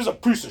 there's a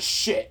piece of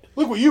shit.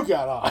 Look what you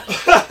got on.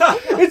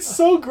 It's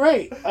so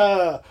great.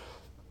 The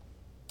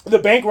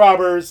bank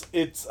robbers,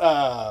 it's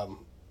Liev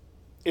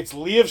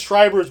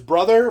Schreiber's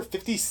brother,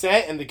 50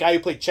 Cent, and the guy who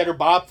played Cheddar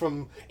Bob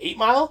from 8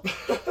 Mile.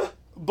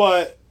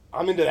 But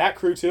I'm into that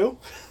crew too.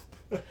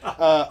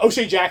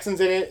 O'Shea Jackson's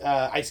in it.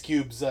 Ice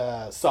Cube's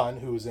son,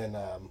 who's in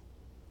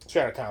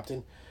Straight Outta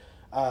Compton.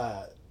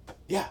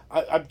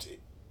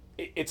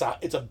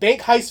 It's a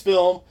bank heist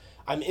film.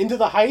 I'm into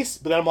the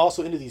heist, but then I'm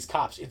also into these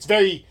cops. It's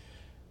very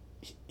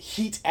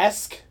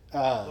Heat-esque. It's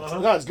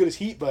not as good as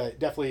Heat, but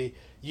definitely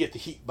you get the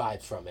Heat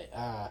vibes from it.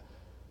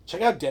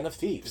 Check out Den of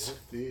Thieves.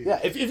 Yeah,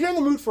 if you're in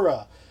the mood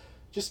for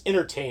just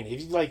entertaining,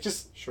 if you like,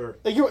 just sure.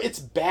 Like it's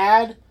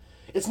bad.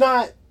 It's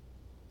not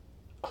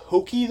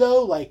hokey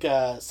though. Like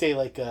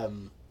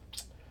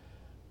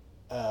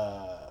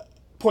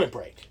Point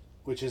Break,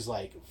 which is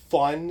like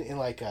fun in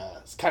like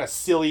a kind of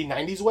silly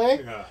 '90s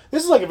way. Yeah.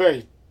 This is like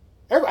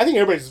I think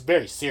everybody's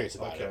very serious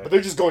about it, but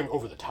they're just going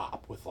over the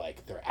top with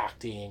like their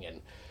acting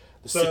and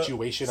the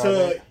situation of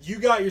it. So you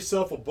got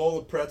yourself a bowl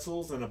of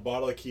pretzels and a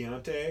bottle of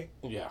Chianti.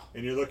 Yeah.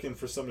 And you're looking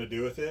for something to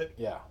do with it.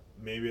 Yeah.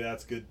 Maybe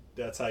that's good.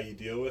 That's how you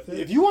deal with it.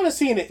 If you want to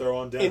see an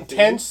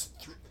intense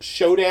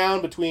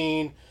showdown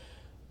between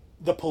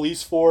the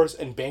police force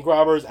and bank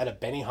robbers at a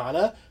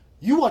Benihana,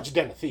 you watch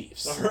Den of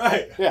Thieves. All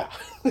right. Yeah.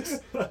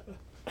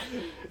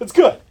 It's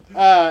good.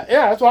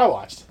 That's what I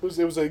watched.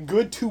 It was a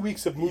good 2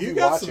 weeks of movie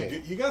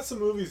watching. You got some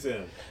movies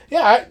in.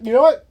 Yeah, you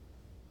know what?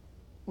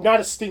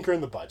 Not a stinker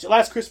in the budget.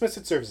 Last Christmas,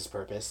 it serves its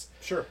purpose.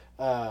 Sure.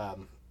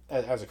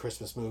 As a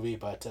Christmas movie,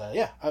 but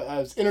I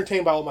was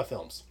entertained by all my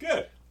films.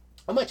 Good.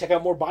 I might check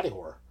out more body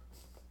horror.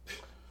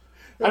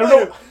 I don't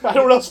know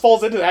what else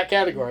falls into that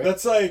category.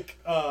 That's like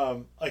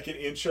an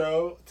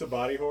intro to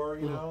body horror,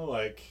 you know,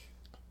 like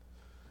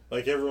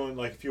everyone,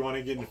 like if you want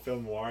to get into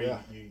film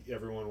noir,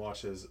 everyone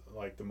watches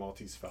like the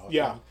Maltese Falcon.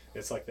 Yeah,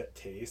 it's like that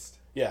taste.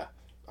 Yeah,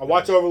 I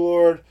watch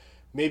Overlord.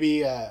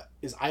 Maybe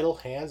is Idle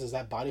Hands? Is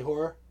that body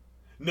horror?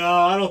 No,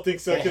 I don't think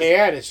so. The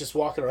hand, it's just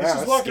walking around. It's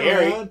just walking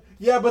around.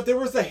 Yeah, but there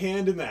was the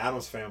hand in the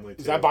Addams Family too.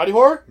 Is that body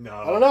horror? No,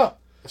 I don't know.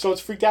 So it's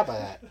freaked out by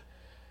that.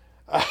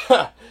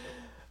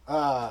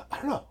 I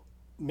don't know.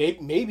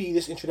 Maybe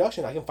this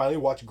introduction, I can finally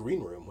watch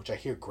Green Room, which I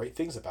hear great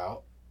things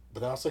about,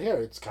 but then also hear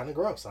it's kind of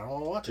gross. I don't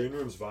want to watch it. Green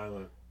Room's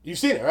violent. You've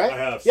seen it, right? I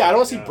have. Yeah, I don't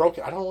want to see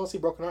broken. I don't want to see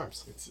broken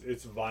arms.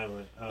 It's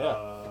violent.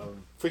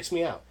 Freaks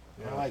me out.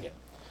 Yeah. I don't like it.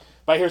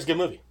 But here's a good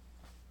movie.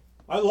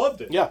 I loved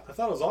it. Yeah, I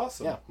thought it was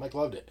awesome. Yeah, Mike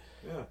loved it.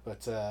 Yeah,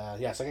 but so I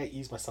gotta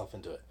ease myself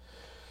into it.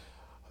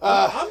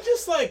 I'm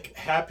just like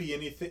happy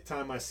any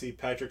time I see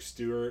Patrick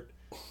Stewart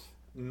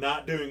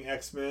not doing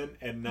X-Men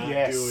and not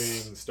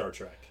doing Star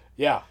Trek.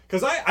 Yeah,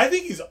 because I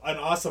think he's an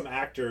awesome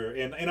actor,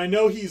 and I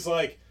know he's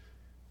a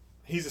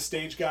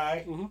stage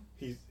guy. Mm-hmm.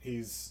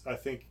 I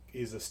think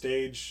he's a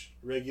stage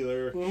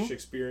regular,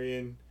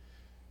 Shakespearean.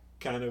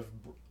 kind of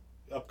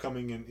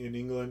upcoming in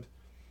England.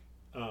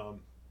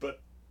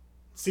 But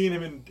seeing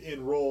him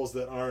in roles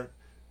that aren't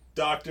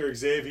Dr.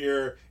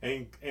 Xavier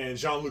and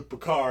Jean-Luc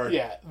Picard,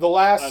 Yeah, the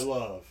last I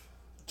love.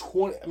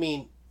 20. I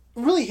mean,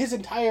 really, his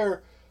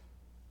entire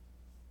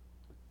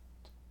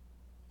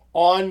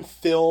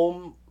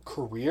on-film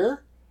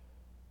career,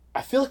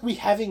 I feel like we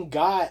haven't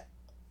got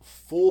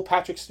full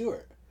Patrick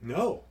Stewart.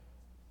 No.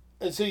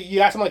 And so you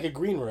ask him like a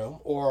Green Room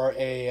or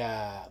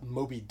a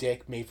Moby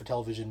Dick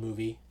made-for-television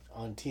movie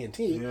on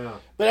TNT. Yeah.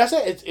 But that's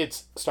it.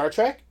 It's Star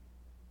Trek,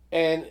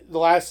 and the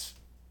last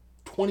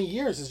 20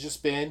 years has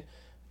just been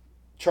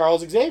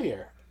Charles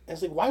Xavier. And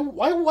it's like,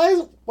 why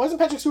isn't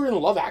Patrick Stewart in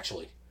Love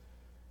Actually?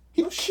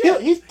 He'd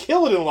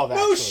kill it in Love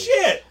Actually. No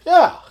shit.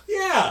 Yeah.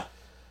 Yeah.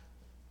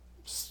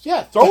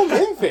 Yeah, throw him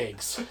in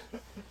things.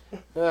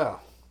 Yeah.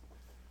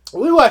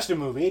 We watched a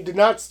movie. It did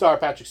not star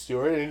Patrick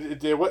Stewart,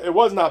 and it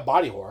was not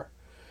body horror.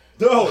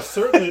 No,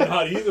 certainly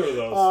not either of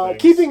those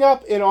things. Keeping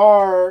up in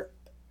our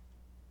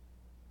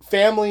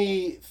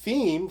family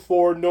theme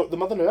for the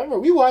month of November,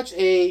 we watched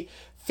a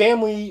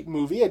family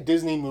movie, a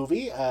Disney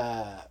movie,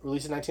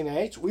 released in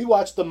 1998. We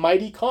watched The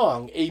Mighty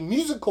Kong, a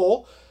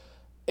musical,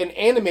 an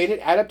animated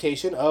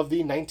adaptation of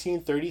the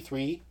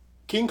 1933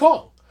 King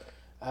Kong.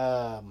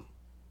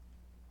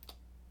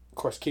 Of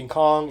course, King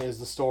Kong is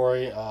the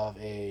story of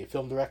a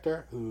film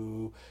director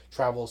who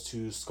travels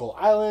to Skull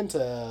Island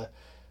to...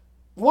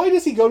 Why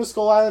does he go to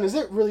Skull Island? Is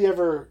it really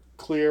ever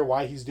clear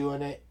why he's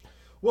doing it?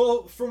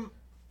 Well,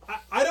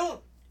 I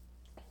don't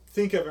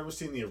think I've ever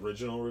seen the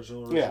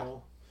original. Yeah.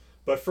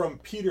 But from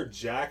Peter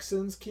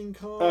Jackson's King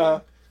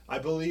Kong, I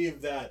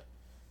believe that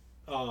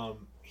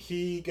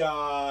he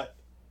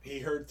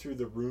heard through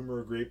the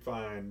rumor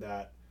grapevine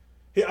that...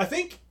 I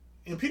think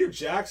in Peter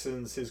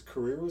Jackson's, his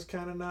career was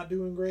kind of not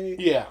doing great.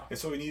 Yeah. And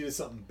so he needed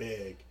something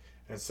big.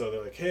 And so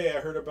they're like, hey,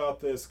 I heard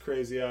about this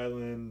crazy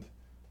island.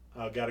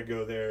 Got to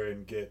go there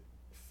and get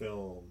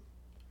film.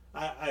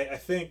 I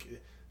think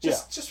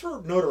just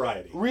for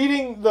notoriety.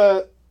 Reading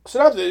the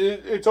synopsis,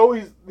 it's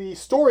always the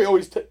story.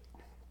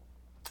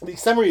 The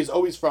summary is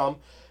always from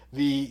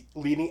the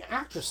leading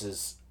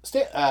actress's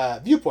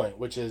viewpoint,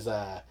 which is,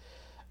 of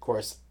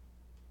course,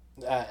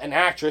 an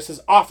actress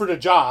is offered a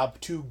job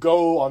to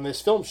go on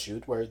this film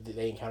shoot where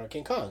they encounter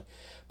King Kong.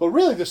 But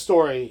really, the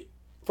story,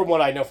 from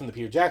what I know from the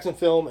Peter Jackson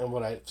film and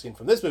what I've seen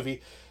from this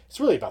movie, it's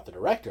really about the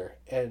director,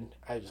 and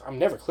I'm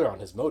never clear on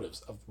his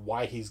motives of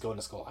why he's going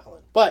to Skull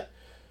Island. But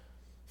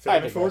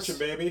Fame and fortune,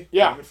 baby.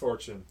 Yeah. Fame and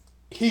fortune.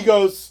 He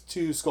goes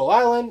to Skull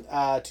Island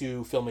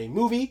to film a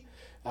movie.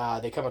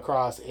 They come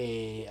across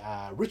a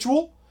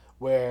ritual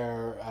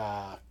where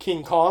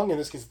King Kong, in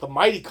this case the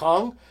Mighty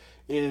Kong,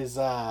 is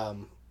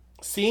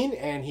seen,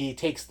 and he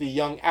takes the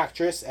young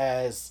actress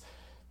as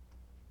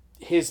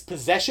his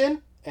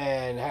possession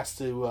and has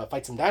to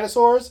fight some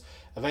dinosaurs.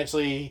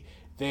 Eventually,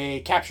 they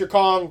capture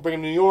Kong, bring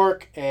him to New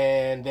York,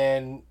 and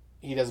then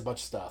he does a bunch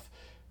of stuff.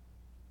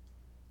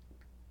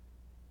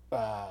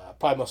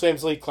 Probably most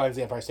famously, climbs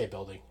the Empire State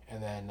Building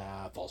and then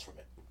falls from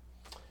it.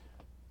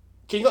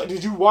 King Kong,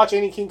 did you watch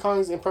any King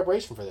Kongs in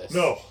preparation for this?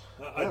 No,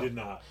 I did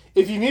not.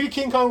 If you need a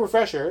King Kong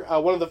refresher,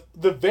 one of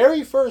the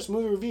very first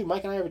movie review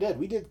Mike and I ever did,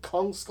 we did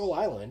Kong Skull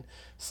Island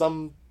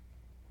some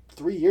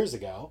 3 years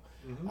ago,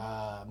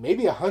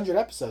 maybe 100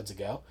 episodes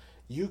ago.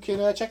 You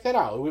can check that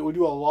out. We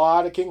do a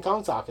lot of King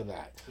Kong talk in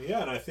that.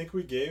 Yeah, and I think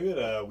we gave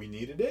it We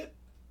Needed It.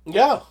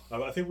 Yeah.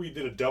 I think we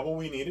did a double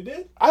We Needed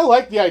It. I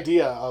like the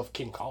idea of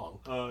King Kong.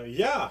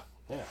 Yeah.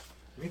 Yeah.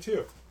 Me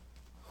too.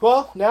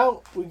 Well,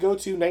 now we go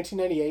to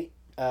 1998,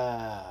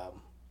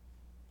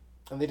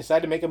 and they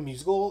decide to make a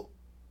musical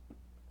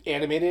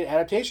animated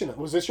adaptation.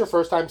 Was this your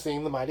first time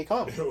seeing The Mighty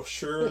Kong? It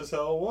sure as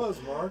hell was,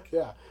 Mark.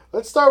 Yeah.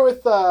 Let's start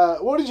with,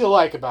 what did you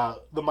like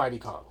about The Mighty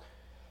Kong?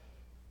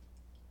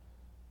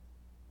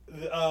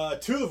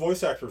 Two of the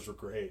voice actors were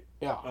great.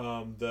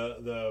 Yeah.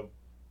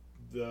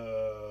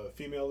 The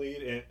female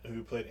lead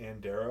who played Ann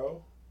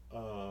Darrow.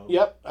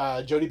 Yep.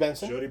 Jodie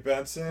Benson. Jodie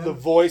Benson. The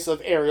voice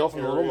of Ariel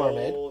from The Little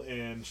Mermaid.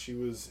 And she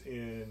was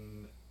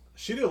in...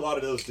 She did a lot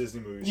of those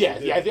Disney movies.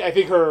 Yeah, I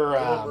think her...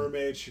 Little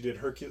Mermaid. She did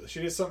Hercules.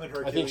 She did something in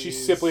Hercules. I think she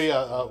simply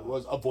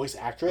was a voice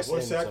actress.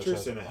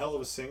 And a hell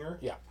of a singer.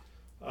 Yeah.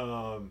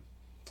 And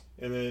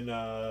then...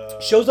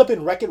 shows up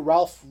in Wreck-It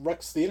Ralph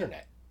Wrecks the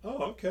Internet.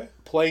 Oh, okay.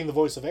 Playing the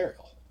voice of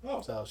Ariel.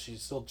 Oh. So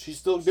she's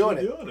still doing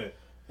it.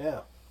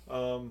 Yeah.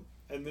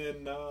 And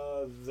then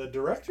the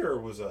director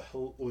was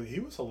he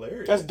was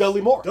hilarious. That's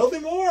Dudley Moore. Dudley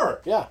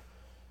Moore. Yeah.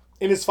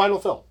 In his final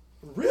film.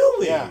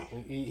 Really? Yeah.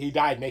 He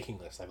died making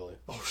this, I believe.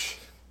 Oh shit.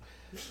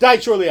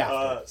 Died shortly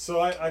after. So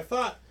I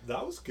thought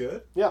that was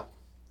good. Yeah.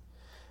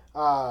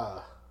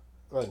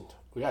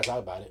 We gotta talk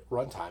about it.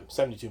 Runtime,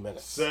 72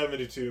 minutes.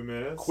 72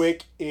 minutes.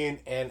 Quick in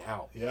and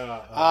out.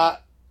 Yeah.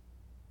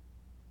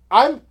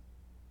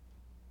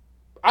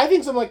 I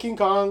think something like King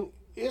Kong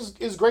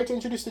is great to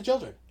introduce to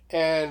children,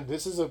 and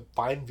this is a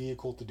fine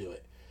vehicle to do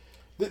it.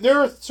 There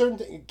are certain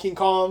things, King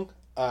Kong,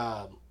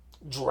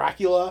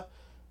 Dracula,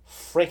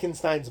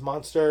 Frankenstein's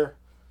monster.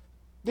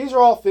 These are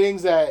all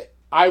things that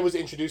I was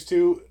introduced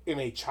to in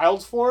a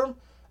child's form.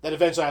 That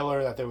eventually I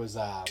learned that there was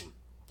an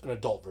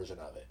adult version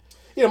of it.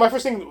 You know, my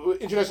first thing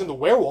introduction to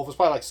werewolf was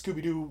probably like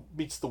Scooby Doo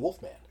meets the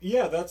Wolfman.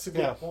 Yeah, that's a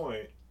good Yeah.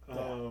 point.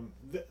 Yeah.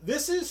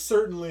 This is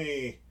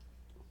certainly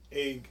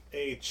a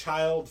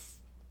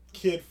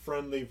kid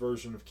friendly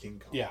version of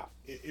King Kong. Yeah.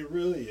 It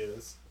really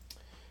is.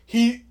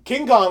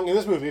 King Kong in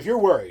this movie, if you're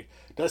worried,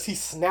 does he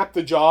snap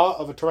the jaw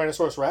of a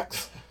Tyrannosaurus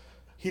Rex?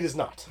 He does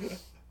not.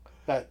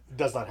 That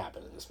does not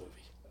happen in this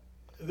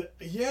movie.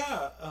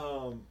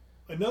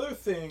 Another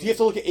thing. Do you have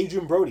to look at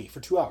Adrian Brody for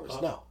 2 hours?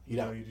 No, you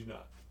No, don't. you do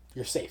not.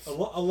 You're safe.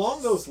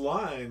 Along those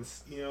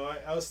lines, you know,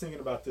 I was thinking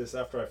about this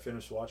after I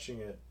finished watching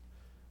it.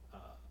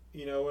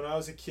 You know, when I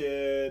was a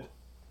kid,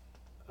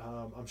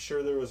 I'm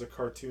sure there was a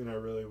cartoon I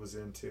really was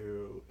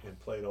into and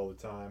played all the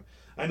time.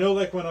 I know,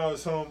 like when I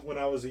was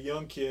a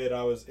young kid,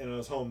 I was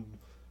home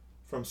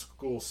from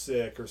school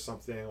sick or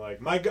something. Like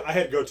I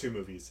had go-to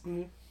movies.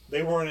 Mm-hmm.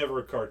 They weren't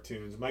ever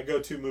cartoons. My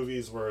go-to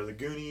movies were The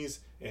Goonies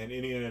and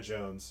Indiana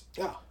Jones.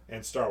 Yeah.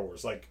 And Star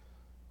Wars. Like,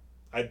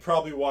 I'd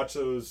probably watch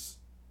those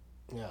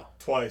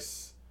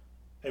twice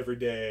every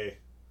day.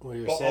 When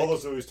you're All sick.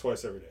 those movies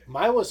twice every day.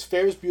 Mine was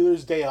Ferris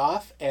Bueller's Day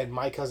Off and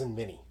My Cousin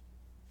Vinny.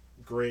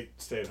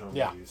 Great stay-at-home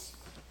Yeah. movies.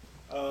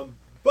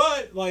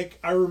 But, like,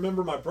 I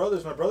remember my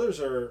brothers. My brothers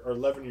are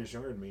 11 years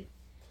younger than me.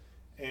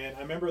 And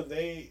I remember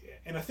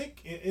and I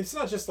think it's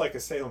not just like a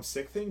stay-home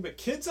sick thing, but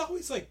kids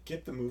always, like,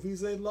 get the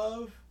movies they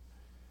love.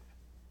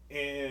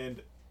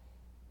 And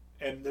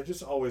they're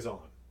just always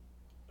on.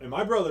 And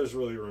my brothers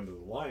really were into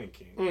The Lion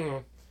King. Mm-hmm.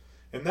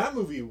 And that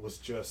movie was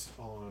just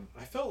on.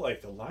 I felt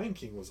like The Lion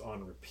King was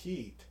on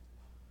repeat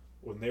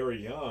when they were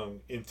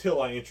young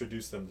until I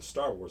introduced them to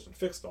Star Wars and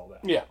fixed all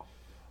that. Yeah.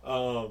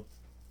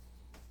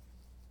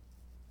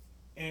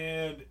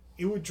 And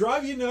it would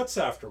drive you nuts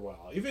after a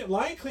while. Even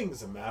Lion King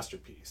is a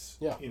masterpiece.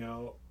 Yeah. You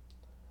know.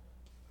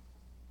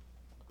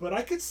 But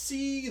I could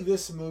see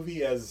this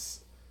movie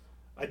as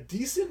a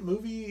decent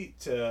movie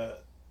to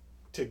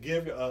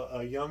give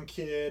a young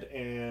kid,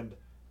 and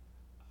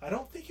I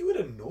don't think it would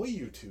annoy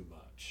you too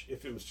much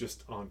if it was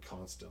just on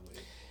constantly.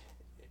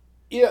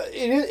 Yeah,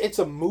 it's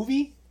a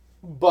movie,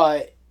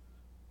 but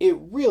it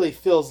really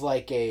feels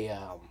like a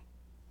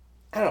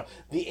I don't know,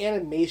 the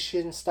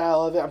animation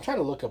style of it. I'm trying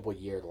to look up what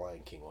year The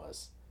Lion King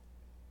was.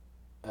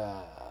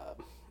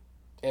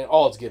 And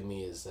all it's giving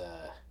me is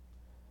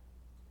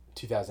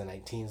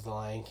 2019's The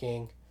Lion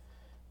King.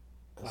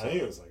 I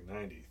think it was like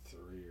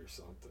 93 or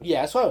something.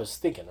 Yeah, that's what I was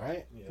thinking,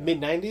 right? Yeah.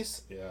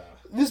 Mid-90s? Yeah.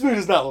 This movie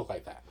does not look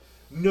like that.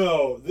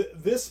 No,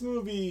 this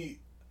movie,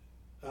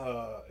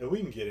 and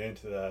we can get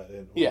into that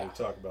when we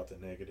talk about the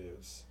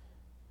negatives.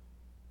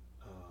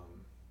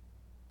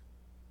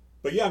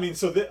 But yeah,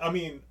 I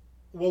mean,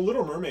 well,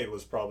 Little Mermaid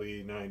was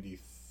probably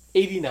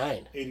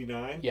 89.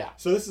 89? Yeah.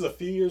 So this is a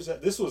few years,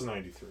 this was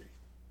 93.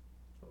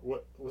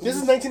 What was This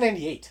is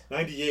 1998.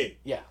 98.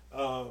 Yeah.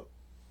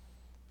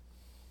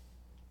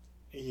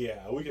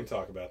 Yeah, we can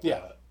talk about that.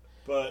 Yeah.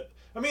 But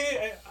I mean,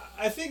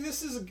 I think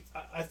this is.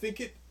 I think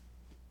it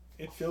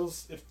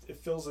fills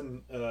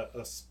in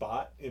a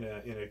spot in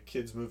a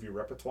kids movie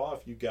repertoire.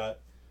 If you got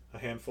a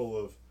handful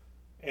of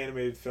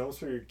animated films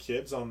for your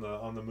kids on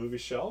the movie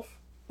shelf,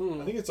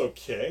 I think it's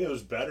okay. It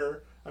was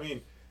better. I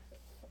mean,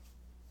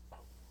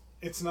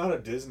 it's not a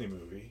Disney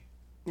movie.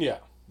 Yeah.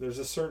 There's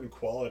a certain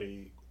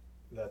quality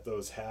that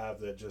those have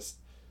that just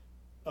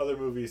other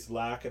movies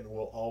lack and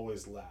will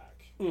always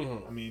lack.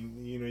 Mm-hmm. I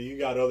mean, you know, you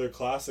got other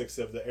classics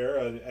of the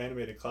era,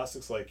 animated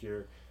classics like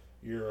your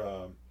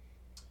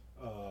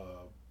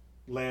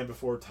Land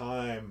Before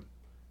Time,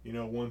 you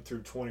know, 1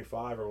 through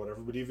 25 or whatever.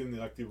 But even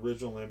like the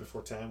original Land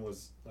Before Time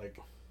was like,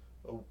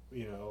 a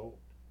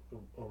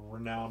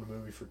renowned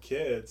movie for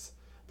kids.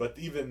 But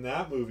even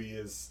that movie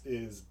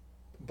is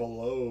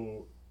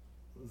below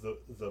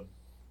the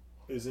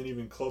isn't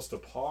even close to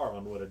par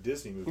on what a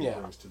Disney movie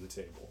brings to the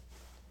table.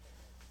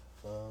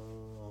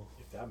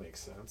 If that makes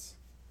sense.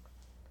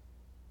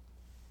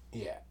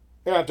 Yeah.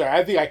 I'm sorry.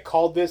 I think I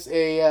called this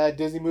a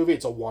Disney movie.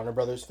 It's a Warner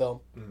Brothers film.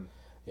 Mm.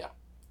 Yeah.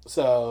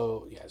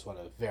 So, yeah, I just want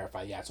to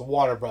verify. Yeah, it's a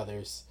Warner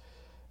Brothers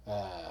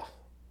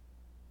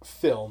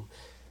film.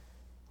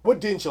 What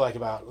didn't you like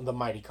about The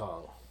Mighty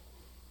Kong?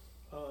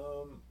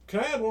 Can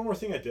I add one more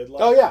thing I did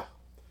like? Oh, yeah.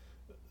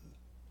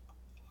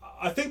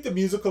 I think the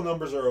musical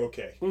numbers are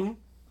okay. Mm-hmm.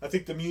 I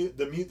think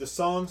the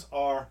songs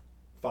are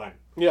fine.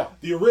 Yeah.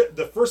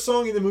 The first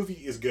song in the movie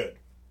is good.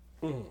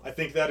 Mm-hmm. I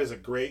think that is a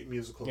great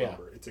musical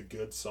number. It's a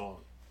good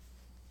song.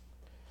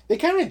 They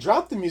kind of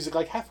dropped the music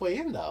like halfway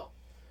in, though.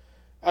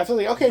 I feel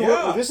like, okay,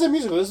 this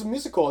is a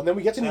musical, and then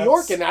we get to New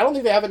York, and I don't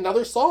think they have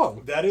another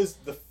song. That is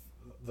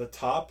the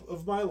top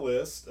of my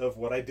list of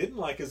what I didn't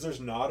like is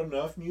there's not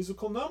enough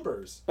musical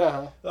numbers.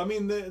 Uh-huh. I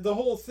mean, the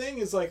whole thing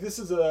is like this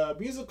is a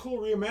musical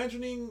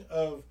reimagining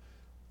of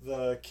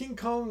the King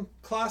Kong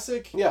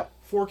classic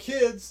for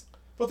kids,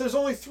 but there's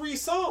only 3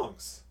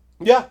 songs.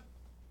 Yeah.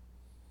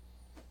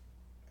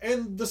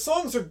 And the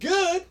songs are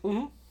good.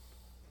 Mm-hmm.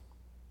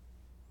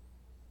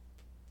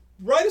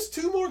 Write us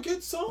 2 more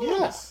good songs.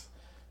 Yeah.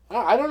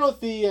 I don't know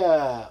what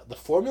the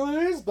formula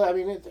is, but I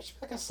mean, there should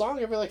be like a song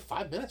every like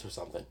 5 minutes or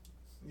something.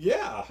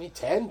 Yeah. I mean,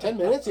 10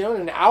 minutes, in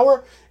an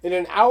hour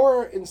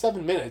and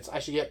 7 minutes, I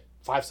should get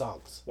 5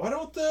 songs. Why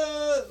don't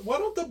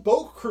the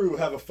boat crew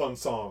have a fun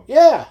song?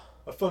 Yeah.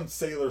 A fun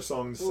sailor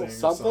song to sing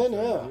Something, or something.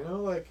 yeah.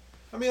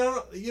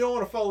 You don't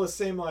want to follow the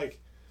same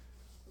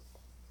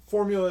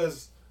formula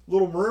as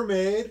Little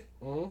Mermaid,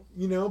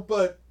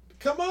 but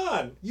come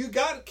on, you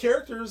got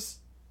characters.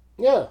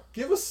 Yeah.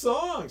 Give us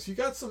songs. You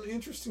got some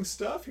interesting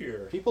stuff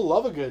here. People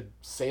love a good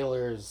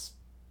sailor's,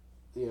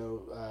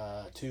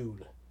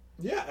 tune.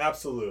 Yeah,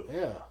 absolutely.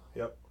 Yeah.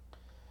 Yep.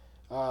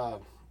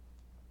 I'm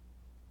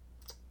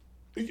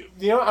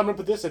gonna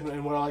put this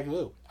in what I like to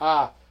do.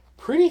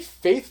 Pretty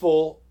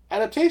faithful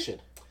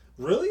adaptation.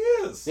 Really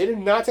is. They did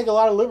not take a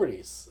lot of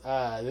liberties.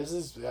 This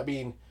is,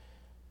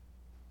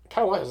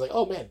 kind of why I was like,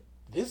 oh man,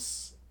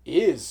 this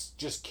is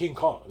just King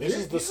Kong. This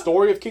is the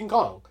story of King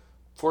Kong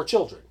for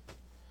children.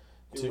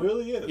 It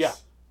really is.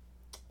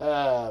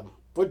 Yeah.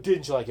 What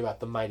didn't you like about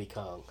the Mighty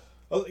Kong?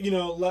 Oh,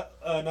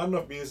 not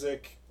enough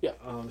music. Yeah.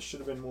 Should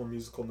have been more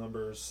musical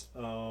numbers.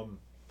 And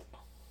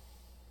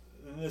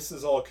this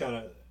is all kind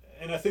of,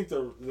 and I think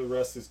the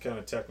rest is kind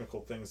of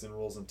technical things and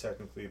rules and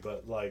technically,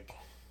 but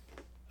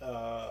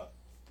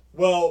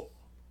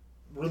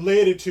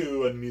related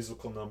to a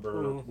musical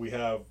number, we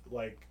have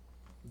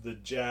the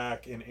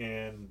Jack and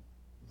Anne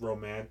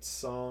romantic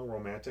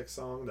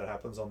song that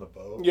happens on the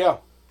boat. Yeah.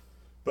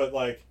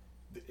 But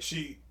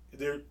she's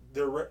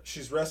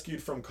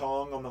rescued from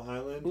Kong on the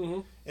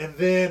island, and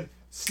then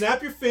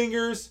snap your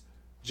fingers,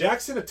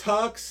 Jack's in a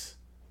tux,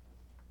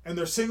 and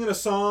they're singing a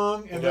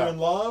song, and they're in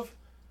love.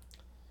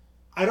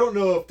 I don't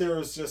know if there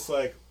was just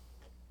it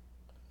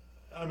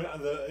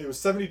was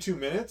 72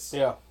 minutes.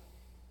 Yeah.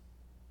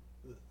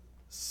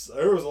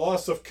 There was a lot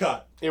of stuff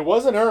cut. It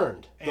wasn't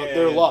earned,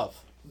 their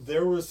love.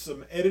 There was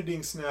some editing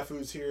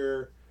snafus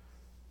here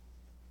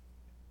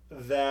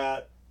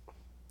that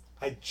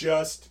I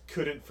just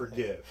couldn't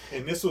forgive.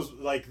 And this was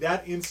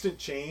that instant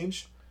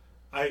change.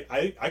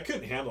 I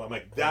couldn't handle it. I'm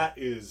like, that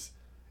is,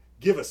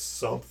 give us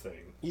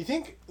something. You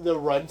think the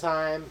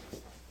runtime,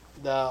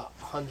 the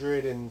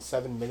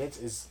 107 minutes,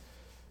 is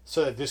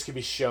so that this could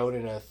be shown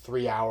in a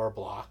 3-hour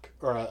block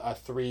or a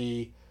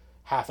 3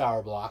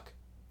 half-hour block?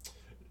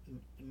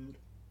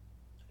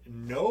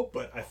 No,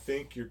 but I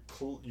think you're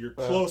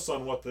close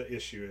on what the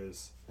issue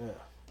is. Yeah.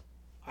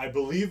 I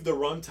believe the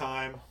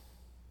runtime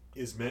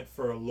is meant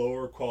for a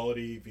lower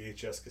quality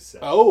VHS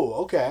cassette. Oh,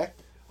 okay.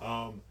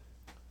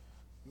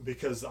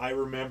 Because I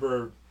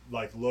remember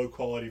low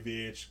quality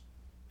VHS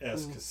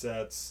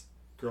cassettes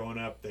growing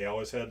up. They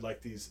always had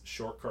these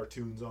short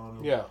cartoons on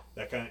them. Yeah.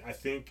 That kind of, I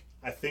think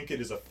it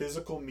is a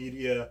physical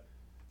media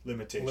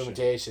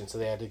limitation. So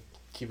they had to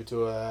keep it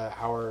to an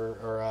hour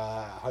or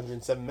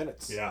 107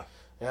 minutes. Yeah.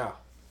 Yeah.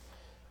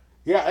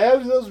 Yeah,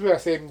 those were my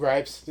same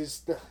gripes.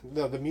 Just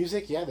the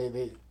music, yeah,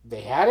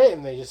 they had it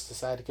and they just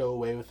decided to go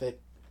away with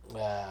it.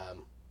 And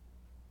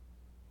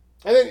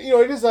then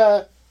it is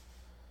I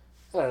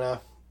don't know,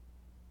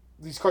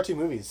 these cartoon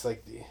movies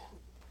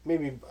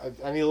maybe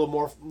I need a little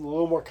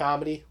more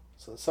comedy,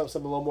 something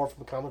a little more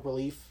from comic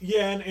relief.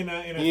 Yeah, and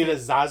you need a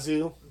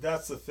Zazu.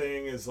 That's the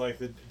thing is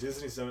the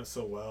Disney's done it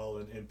so well,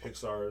 and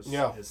Pixar's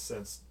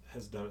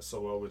has done it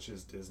so well, which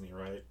is Disney,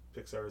 right?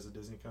 Pixar is a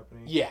Disney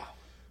company. Yeah.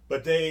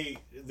 But they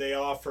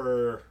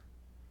offer,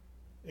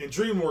 and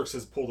DreamWorks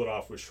has pulled it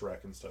off with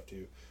Shrek and stuff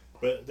too,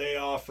 but they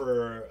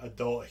offer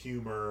adult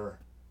humor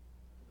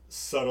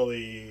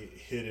subtly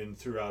hidden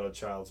throughout a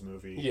child's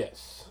movie.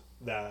 Yes.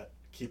 That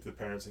keep the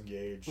parents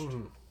engaged.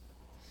 Mm-hmm.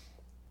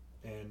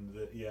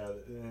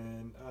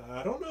 And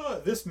I don't know,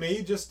 this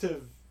may just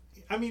have,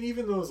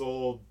 even those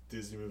old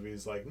Disney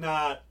movies,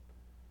 not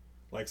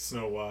like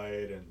Snow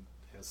White and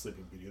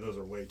Sleeping Beauty, those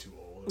are way too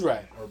old.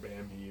 Right. Or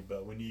Bambi,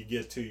 but when you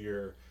get to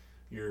your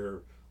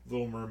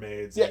Little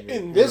Mermaids, yeah,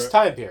 in this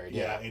time period,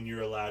 and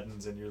your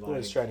Aladdins and your Lion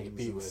Kings trying to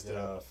compete and with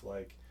stuff,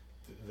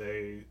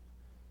 they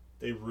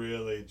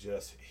really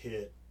just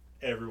hit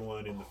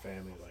everyone in the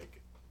family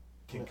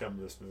can come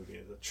to this movie.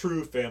 It's a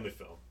true family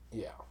film.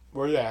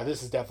 Yeah,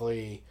 this is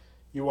definitely,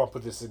 you want to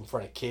put this in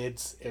front of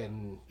kids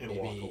and maybe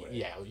walk away.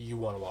 Yeah, you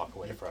want to walk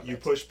away from it. You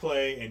push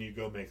play and you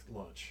go make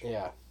lunch.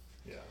 Yeah.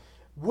 Yeah.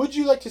 Would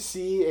you like to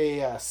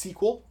see a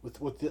sequel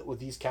with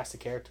these cast of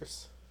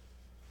characters?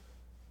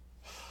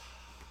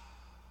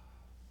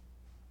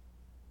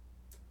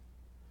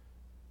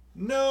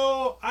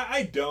 No,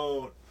 I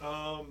don't.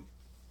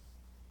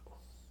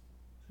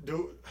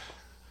 Do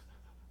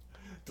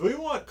we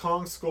want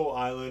Kong Skull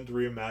Island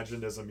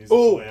reimagined as a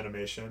musical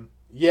animation?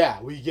 Yeah,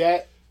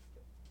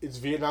 it's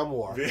Vietnam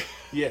War. You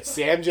get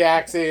Sam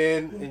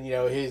Jackson and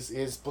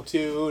his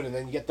platoon, and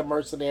then you get the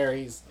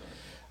mercenaries.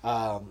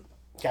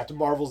 Captain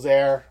Marvel's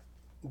there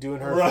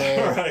doing her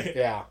thing. Right.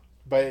 Yeah,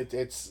 but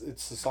it's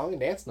a song and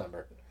dance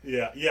number.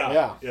 Yeah.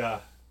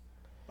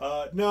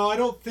 No, I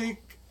don't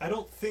think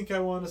I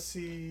want to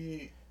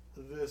see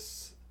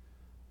this.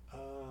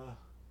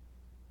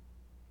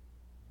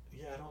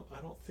 I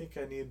don't think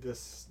I need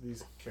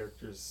these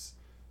characters.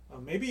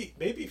 Maybe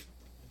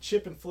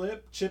Chip and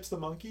Flip. Chip's the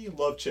monkey.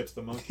 Love Chip's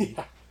the monkey.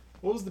 Yeah.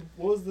 What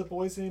was the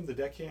boy's name? The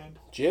deckhand.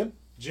 Jim.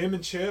 Jim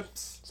and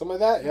Chips. Something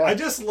like that. Yeah. I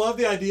just love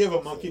the idea of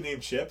a monkey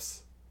named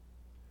Chips.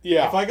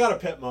 Yeah. If I got a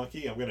pet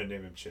monkey, I'm gonna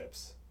name him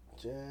Chips.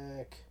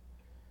 Jack.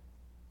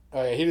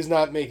 Oh yeah, he does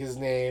not make his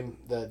name.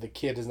 The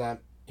kid does not.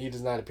 He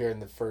does not appear in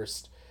the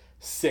first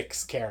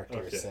 6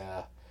 characters.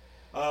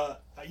 Okay.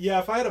 Yeah,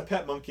 if I had a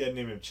pet monkey, I'd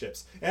name him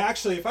Chips. And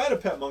actually, if I had a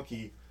pet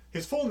monkey,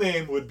 his full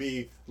name would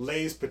be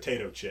Lay's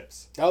Potato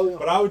Chips. Oh, yeah.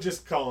 But I would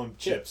just call him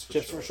Chips.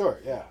 Chips for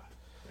short. Yeah.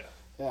 Yeah.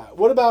 Yeah.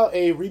 What about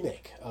a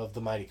remake of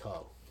the Mighty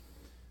Kong?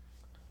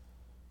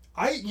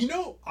 I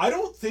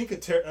don't think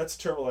that's a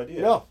terrible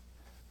idea. No.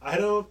 I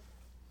don't.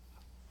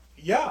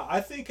 Yeah,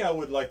 I think I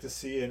would like to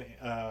see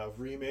a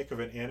remake of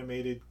an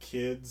animated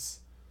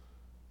kids,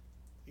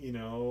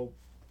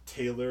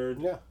 tailored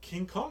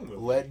King Kong movie.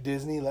 Let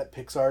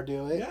Pixar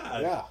do it.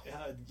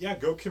 Yeah.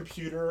 Go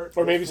computer.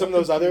 Or maybe some of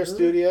those other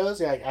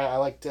studios. Yeah, I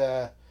liked,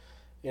 the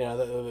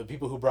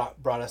people who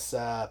brought us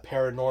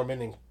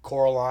Paranorman and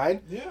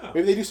Coraline. Yeah.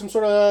 Maybe they do some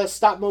sort of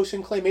stop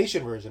motion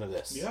claymation version of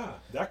this. Yeah,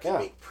 that could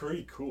be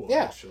pretty cool.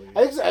 Yeah, actually.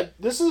 I think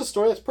this is a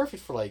story that's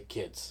perfect for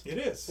kids. It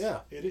is. Yeah,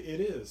 it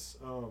is.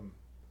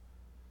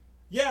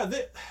 Yeah,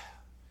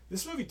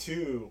 this movie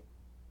too.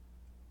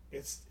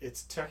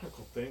 It's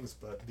technical things,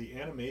 but the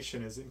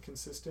animation is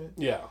inconsistent.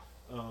 Yeah.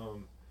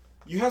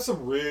 You have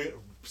some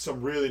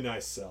really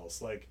nice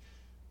cells. Like,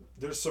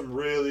 there's some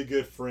really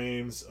good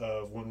frames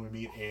of when we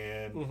meet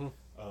Anne.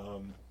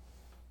 Mm-hmm.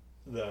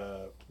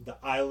 The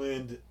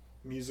island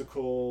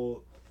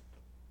musical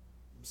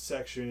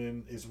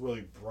section is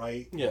really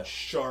bright and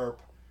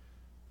sharp.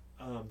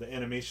 The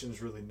animation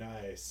is really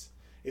nice.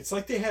 It's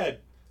like they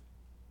had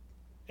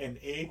an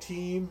A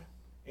team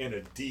and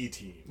a D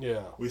team.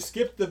 Yeah. We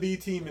skipped the B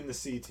team and the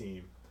C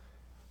team.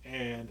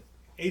 And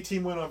A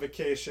team went on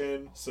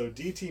vacation, so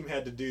D team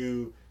had to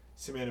do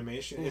some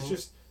animation. Mm-hmm. It's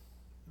just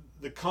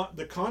the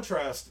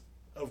contrast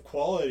of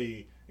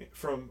quality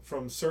from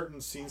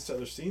certain scenes to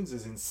other scenes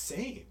is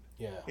insane.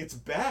 Yeah. It's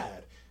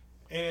bad.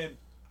 And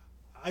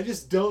I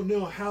just don't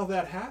know how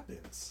that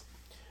happens.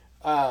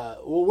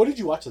 Well, what did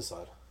you watch this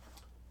on?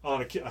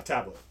 On a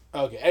tablet.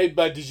 Okay,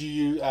 but did you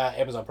use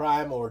Amazon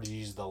Prime or did you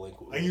use the link?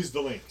 I used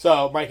the link.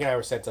 So Mike and I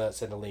were sent a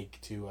link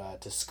to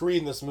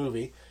screen this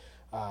movie.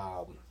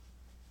 I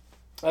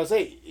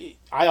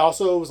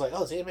also was like,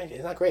 oh,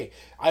 it's not great.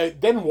 I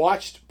then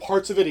watched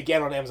parts of it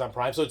again on Amazon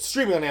Prime, so it's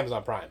streaming on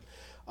Amazon Prime.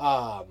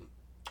 On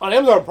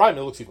Amazon Prime,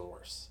 it looks even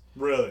worse.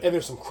 Really? And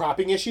there's some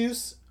cropping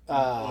issues in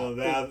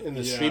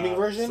the streaming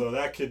version. So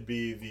that could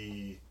be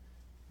the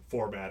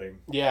formatting.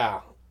 Yeah.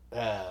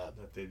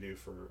 That they do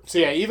for. So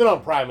yeah, even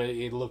on Prime,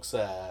 it looks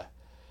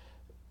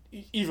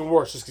even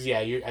worse, just because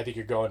I think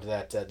you're going to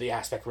that the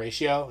aspect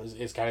ratio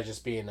is kind of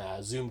just being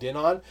zoomed in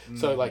on.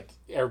 So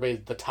everybody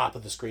at the top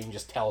of the screen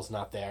just tells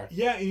not there.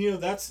 Yeah,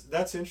 and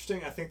that's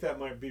interesting. I think that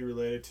might be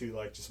related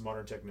to just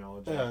modern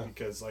technology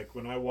because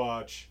when I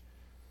watch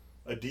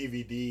a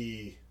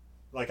DVD,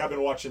 I've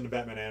been watching the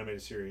Batman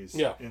animated series.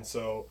 Yeah, and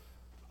so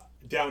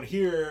down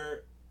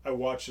here, I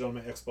watched it on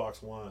my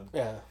Xbox One.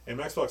 Yeah. And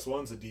my Xbox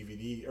One's a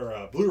DVD or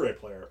a Blu-ray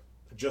player,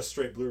 just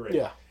straight Blu-ray.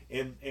 Yeah.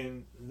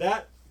 And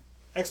that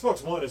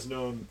Xbox One is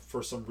known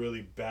for some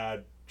really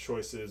bad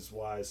choices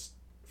wise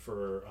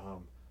for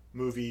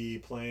movie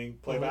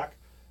playback.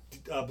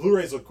 Mm-hmm.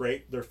 Blu-rays look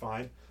great, they're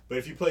fine. But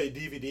if you play a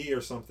DVD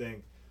or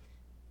something,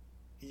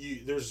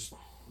 there's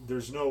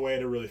no way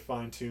to really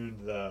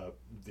fine-tune the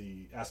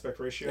aspect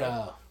ratio.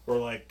 Yeah. Or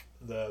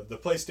the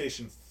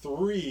PlayStation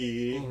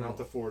 3, mm-hmm. not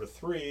the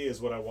 4:3, is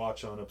what I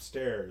watch on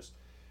upstairs.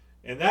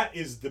 And that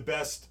is the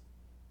best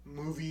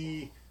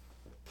movie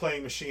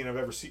playing machine I've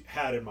ever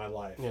had in my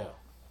life. Yeah.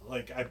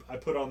 I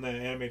put on the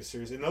animated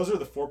series, and those are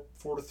the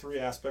 4:3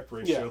 aspect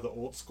ratio, the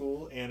old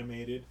school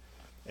animated,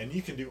 and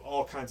you can do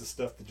all kinds of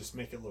stuff to just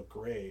make it look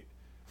great.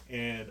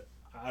 And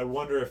I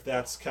wonder if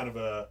that's kind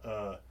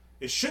of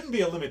it shouldn't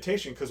be a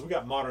limitation because we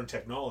got modern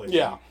technology.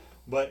 Yeah.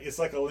 But it's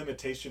like a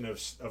limitation of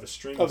a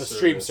stream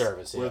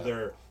service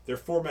where they're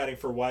formatting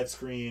for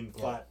widescreen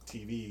flat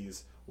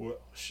TVs,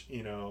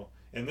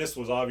 and this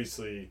was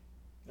obviously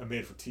a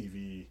made for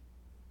TV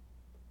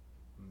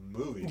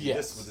movie.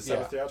 Yes. Was this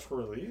ever theatrical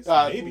release?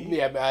 Maybe.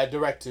 Yeah,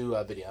 direct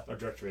to video. Or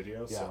direct to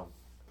video. Yeah. So.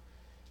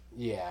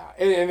 Yeah,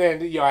 and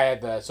then I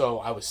had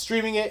I was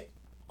streaming it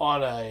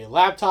on a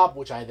laptop,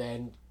 which I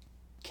then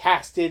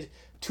casted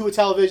to a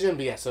television.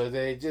 But so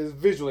they just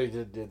visually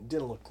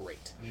didn't look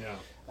great.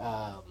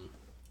 Yeah.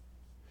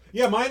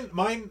 Yeah, mine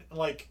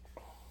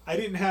I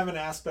didn't have an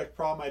aspect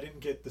problem. I didn't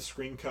get the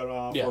screen cut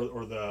off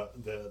or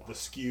the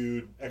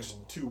skewed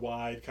too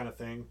wide kind of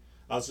thing.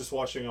 I was just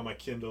watching on my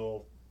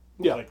Kindle,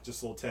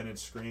 just a little 10-inch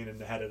screen,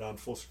 and had it on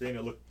full screen.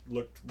 It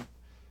looked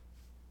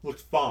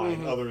fine,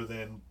 mm-hmm. other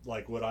than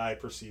what I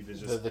perceived as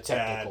just the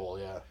technical,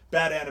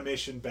 bad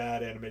animation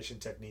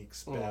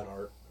techniques, mm.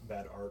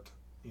 bad art,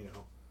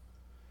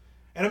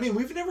 And I mean,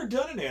 we've never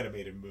done an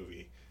animated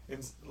movie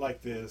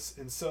like this,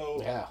 and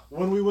so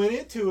when we went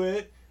into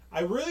it,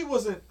 I really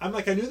wasn't. I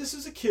knew this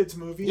was a kids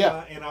movie,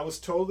 and I was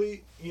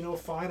totally,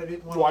 fine. I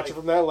didn't want to watch it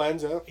from that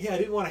lens, Yeah, I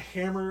didn't want to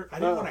hammer. I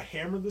didn't want to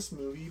hammer this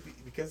movie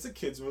because it's a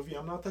kids movie.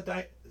 I'm not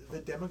the the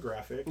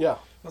demographic. Yeah. I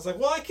was like,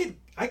 well,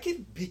 I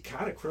could be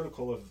kind of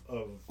critical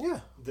of Yeah.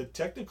 the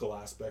technical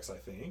aspects, I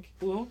think.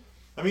 Mm-hmm.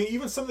 I mean,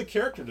 even some of the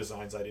character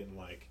designs I didn't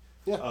like.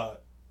 Yeah.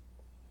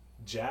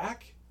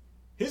 Jack,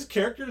 his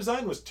character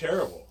design was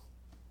terrible.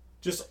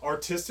 Just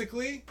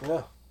artistically,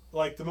 Yeah.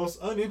 like the most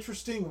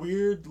uninteresting,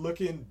 weird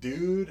looking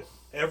dude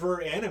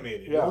ever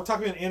animated. Yeah. We're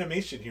talking about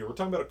animation here. We're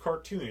talking about a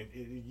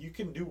cartoon. You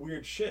can do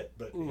weird shit,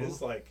 but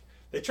his like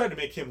they tried to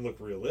make him look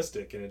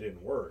realistic and it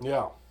didn't work.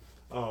 Yeah.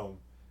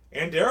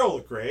 And Daryl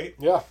looked great.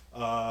 Yeah.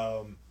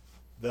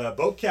 The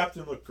boat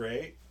captain looked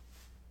great.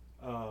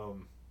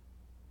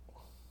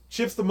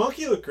 Chips the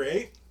monkey looked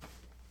great.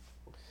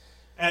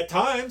 At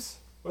times,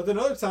 but then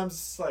other times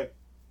it's like,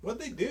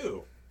 what'd they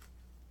do?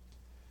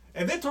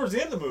 And then towards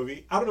the end of the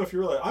movie, I don't know if you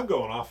realize, I'm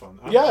going off on.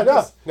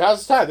 Now's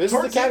the time. This is the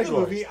Towards the end of the category.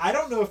 movie, I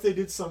don't know if they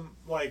did some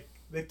like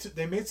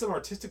they made some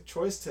artistic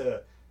choice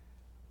to.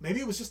 Maybe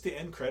it was just the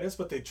end credits,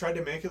 but they tried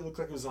to make it look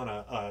like it was on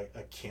a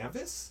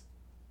canvas.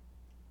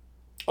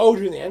 Oh,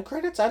 during the end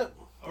credits, I don't.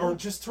 Or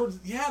just towards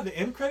the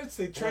end credits,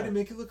 they tried to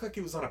make it look like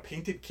it was on a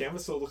painted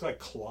canvas, so it looked like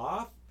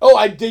cloth.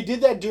 Oh, they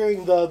did that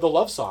during the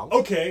love song.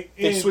 Okay,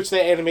 They switched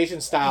the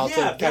animation style Yeah,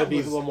 to kind that of be a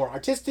was little more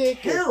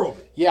artistic. terrible.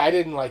 Yeah, I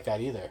didn't like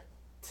that either.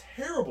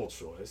 Terrible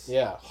choice.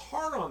 Yeah.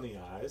 Hard on the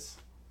eyes.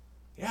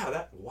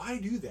 Yeah, why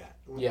do that?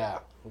 Yeah,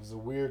 it was a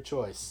weird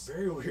choice.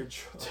 Very weird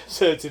choice.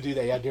 to do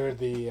that. Yeah, during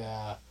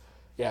the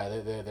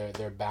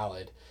their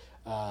ballad.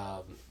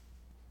 I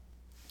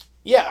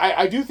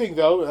do think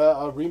though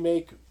a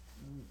remake.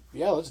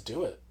 Yeah, let's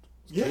do it.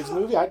 Kids Yeah.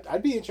 movie.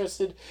 I'd be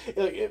interested.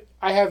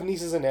 I have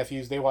nieces and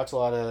nephews. They watch a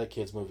lot of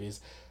kids movies.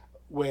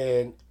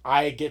 When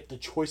I get the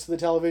choice of the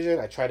television,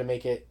 I try to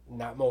make it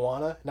not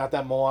Moana. Not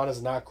that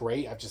Moana's not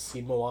great. I've just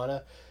seen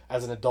Moana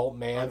as an adult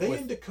man. Are they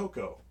into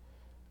Coco?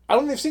 I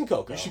don't think they've seen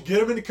Coco. You should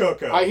get them into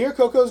Coco. I hear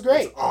Coco's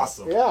great. It's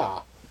awesome. Yeah.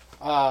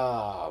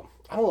 I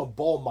don't want to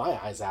bawl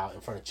my eyes out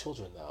in front of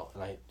children though,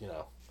 and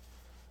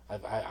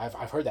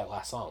I've heard that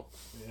last song.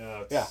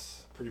 Yeah,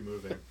 it's pretty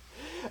moving.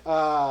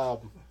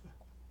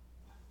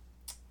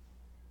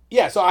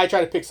 Yeah, so I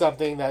try to pick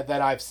something that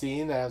I've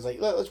seen, and I was like,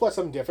 let's watch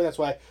something different. That's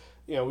why,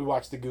 we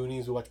watched The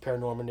Goonies, we watched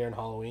Paranorman during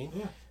Halloween.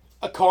 Yeah.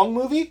 A Kong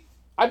movie?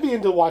 I'd be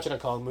into watching a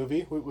Kong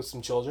movie with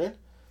some children.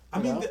 I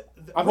mean,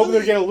 I'm hoping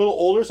they're getting a little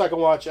older so I can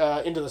watch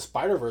Into the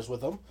Spider-Verse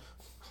with them.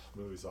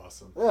 movie's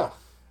awesome. Yeah.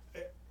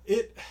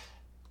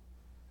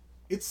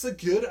 It's a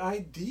good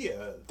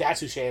idea.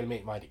 That's who should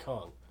animate Mighty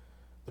Kong.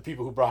 The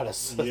people who brought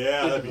us Yeah, Into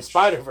that'd the be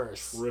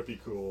Spider-Verse. Trippy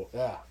cool.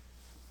 Yeah.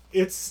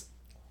 It's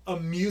a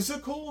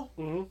musical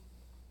Mm-hmm.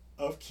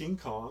 of King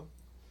Kong.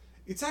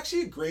 It's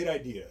actually a great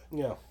idea.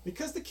 Yeah.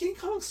 Because the King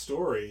Kong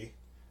story,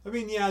 I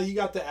mean, yeah, you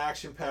got the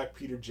action-packed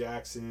Peter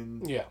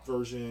Jackson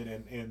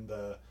version and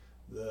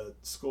the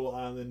Skull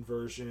Island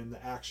version,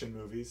 the action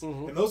movies,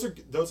 and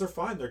those are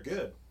fine. They're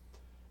good,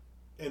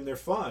 and they're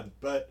fun.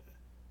 But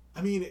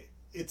I mean,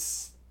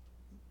 it's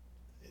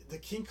the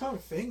King Kong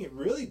thing. It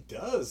really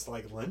does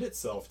like lend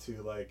itself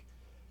to like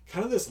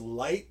kind of this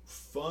light,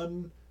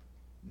 fun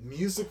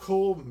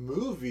musical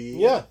movie.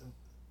 Yeah.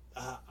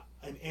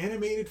 An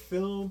animated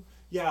film.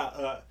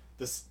 Yeah.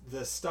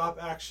 The stop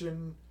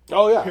action.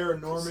 Oh, yeah.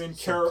 Paranorman,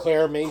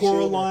 Claymation.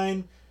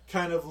 Coraline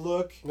kind of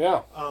look.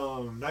 Yeah.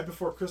 Night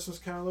Before Christmas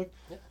kind of look.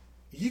 Yeah.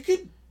 You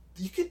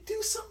could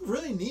do something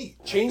really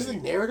neat. Change the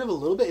narrative a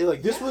little bit.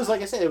 Like this was,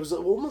 like I said, it was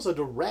almost a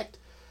direct.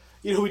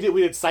 We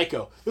did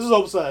Psycho. This was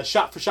almost a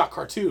shot-for-shot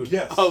cartoon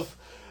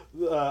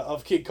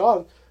of King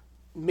Kong.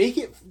 Make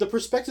it the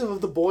perspective of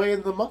the boy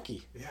and the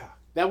monkey. Yeah.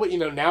 That way,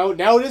 now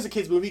it is a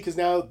kids movie because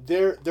now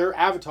their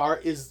avatar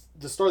is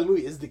the star of the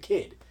movie is the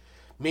kid.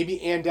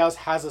 Maybe Ann Dowse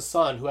has a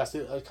son who has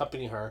to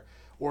accompany her,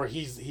 or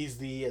he's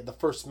the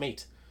first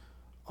mate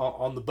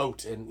on the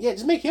boat, and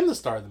just make him the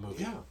star of the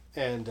movie. Yeah.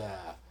 And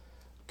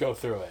go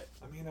through it.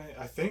 I mean,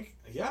 I think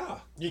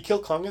You kill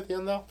Kong at the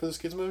end though for this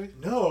kids movie?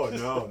 No.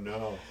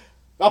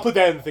 I'll put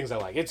that in the things I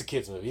like. It's a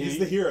kids movie. He's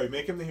the hero.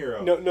 Make him the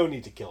hero. No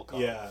need to kill Kong.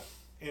 Yeah,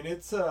 and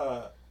it's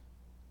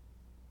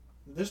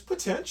there's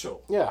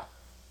potential. Yeah.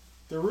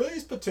 There really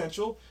is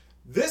potential.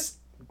 This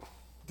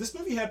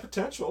movie had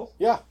potential.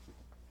 Yeah.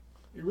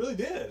 It really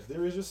did.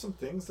 There was just some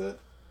things that,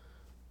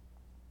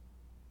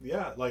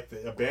 like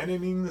the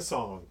abandoning the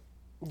song.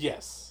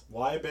 Yes.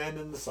 Why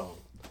abandon the song?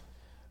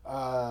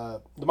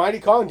 The Mighty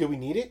Kong. Do we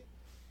need it?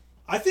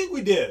 I think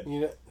we did.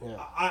 Yeah.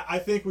 I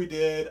think we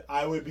did.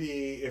 I would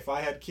be, if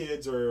I had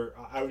kids, or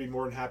I would be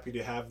more than happy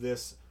to have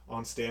this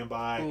on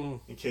standby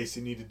in case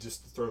you needed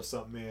just to throw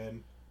something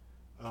in.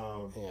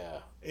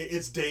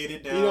 It's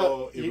dated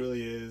now. It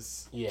really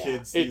is. Yeah,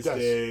 Kids these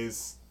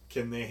days,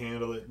 can they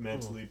handle it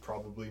mentally?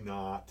 Probably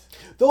not.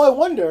 Though I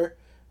wonder.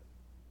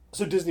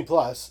 So Disney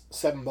Plus,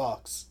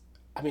 $7.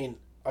 I mean,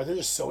 are there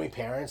just so many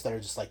parents that are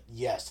just like,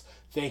 yes,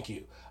 thank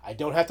you. I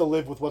don't have to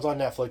live with what's on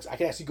Netflix. I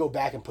can actually go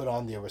back and put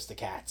on the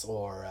Aristocats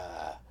or.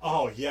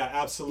 Oh yeah,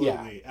 absolutely.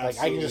 Absolutely. Like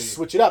I can just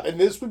switch it up, and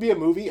this would be a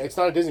movie. It's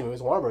not a Disney movie;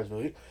 it's a Warner Bros.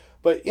 Movie.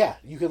 But yeah,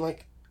 you can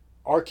like.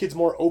 Are kids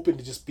more open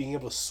to just being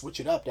able to switch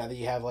it up now that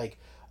you have like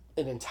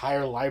an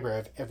entire library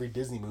of every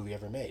Disney movie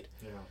ever made?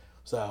 Yeah.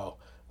 So,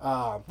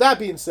 That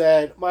being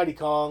said, Mighty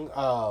Kong,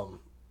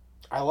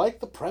 I like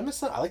the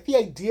premise. I like the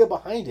idea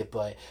behind it,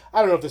 but I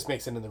don't know if this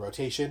makes it in the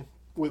rotation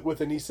with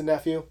a niece and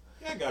nephew.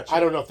 Yeah, I got you. I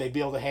don't know if they'd be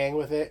able to hang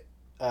with it.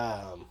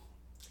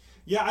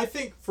 Yeah, I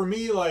think for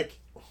me, like,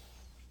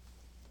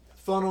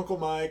 Fun Uncle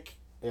Mike.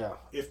 Yeah.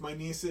 If my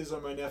nieces or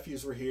my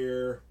nephews were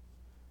here,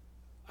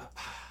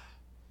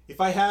 if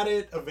I had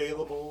it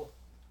available,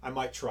 I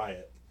might try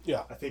it.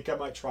 Yeah. I think I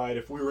might try it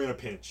if we were in a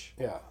pinch.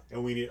 Yeah.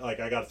 And we need, like,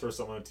 I got to throw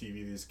something on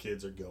TV. These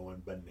kids are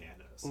going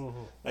bananas.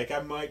 Mm-hmm. Like,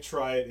 I might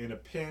try it in a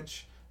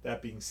pinch.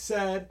 That being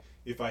said,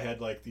 if I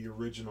had, like, the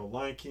original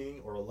Lion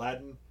King or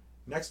Aladdin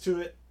next to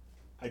it,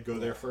 I'd go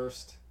there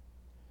first.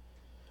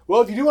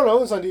 Well, if you do want to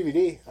own this on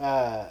DVD,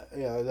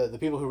 you know, the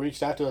people who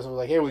reached out to us and were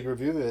like, hey, will you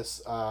review this?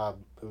 It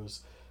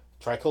was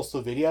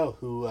Tricoastal Video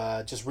who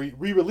just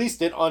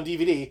re-released it on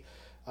DVD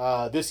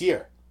this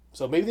year.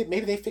 So maybe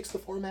they fixed the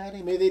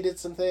formatting. Maybe they did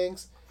some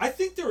things. I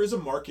think there is a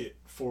market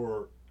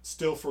for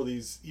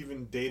these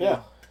even dated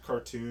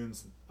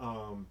cartoons.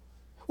 Well,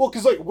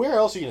 because, like, where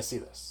else are you going to see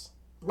this?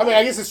 Right. I mean,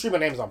 I guess it's streamed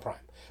on Amazon Prime.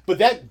 But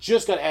that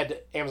just got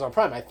added to Amazon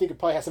Prime. I think it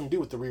probably has something to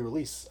do with the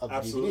re-release of the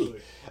Absolutely.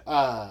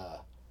 DVD.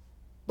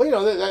 But, you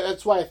know,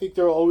 that's why I think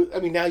they're always... I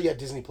mean, now you have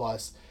Disney+.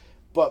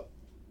 But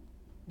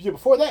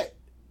before that,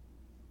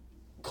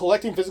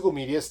 collecting physical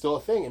media is still a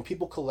thing. And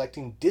people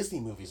collecting Disney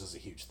movies is a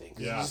huge thing.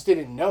 Because you just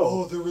didn't know.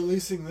 Oh, they're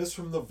releasing this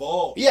from the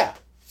vault. Yeah.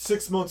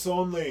 6 months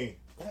only.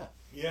 Yeah.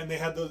 Yeah, and they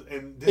had those...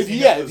 And if you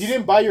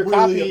didn't buy your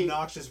really copy...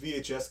 obnoxious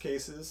VHS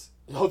cases.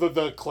 Oh,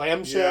 the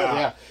clamshell?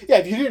 Yeah. Yeah,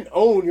 if you didn't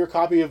own your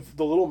copy of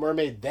The Little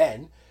Mermaid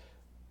then...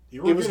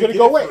 You were it was going to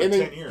go away. And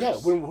then, 10 years. yeah,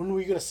 when were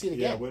you going to see it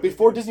again? Yeah,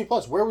 Before Disney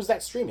Plus, where was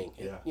that streaming?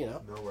 Yeah, you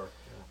know, nowhere.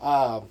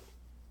 Yeah.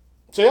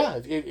 So yeah,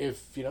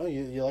 if you know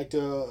you like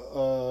to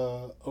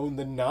own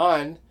the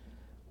non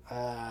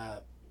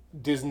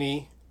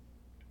Disney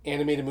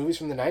animated movies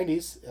from the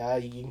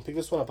 '90s, you can pick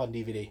this one up on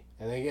DVD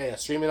and then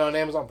stream it on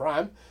Amazon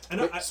Prime.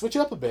 And switch it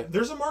up a bit.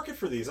 There's a market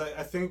for these,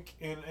 I think,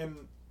 and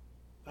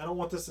I don't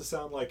want this to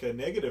sound like a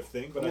negative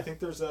thing, but I think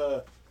there's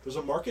a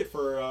market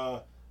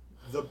for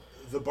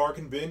the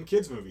bargain bin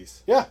kids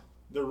movies. Yeah,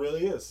 there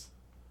really is.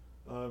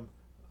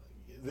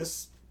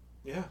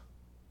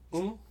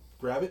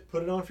 Grab it,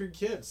 put it on for your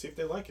kids, see if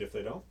they like it. If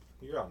they don't,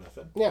 you're out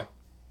nothing. Yeah,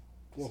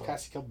 we'll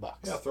cost you a couple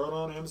bucks. Yeah, throw it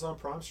on Amazon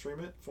Prime, stream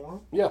it for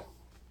them.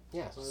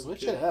 Yeah,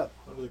 switch it up.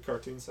 Under the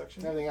cartoon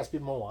section. Everything has to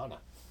be Moana.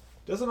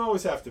 Doesn't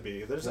always have to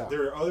be.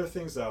 There are other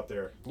things out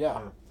there.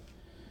 Yeah.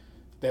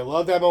 They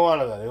love that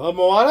Moana though. They love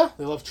Moana.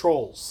 They love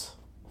Trolls.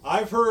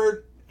 I've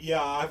heard.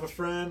 Yeah, I have a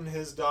friend.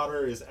 His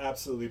daughter is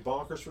absolutely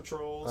bonkers for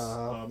Trolls.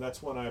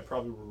 That's one I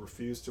probably would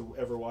refuse to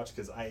ever watch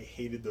because I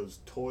hated those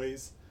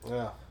toys.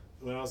 Yeah.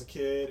 When I was a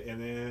kid, and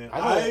then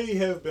I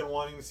have been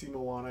wanting to see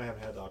Moana. I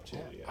haven't had the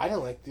opportunity yet. I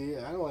don't like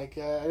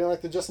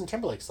the Justin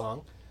Timberlake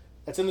song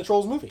that's in the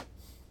Trolls movie.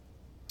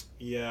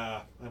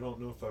 Yeah, I don't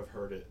know if I've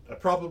heard it. I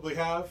probably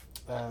have.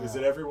 Is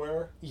it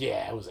everywhere?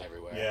 Yeah, it was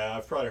everywhere. Yeah,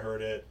 I've probably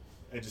heard it.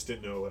 I just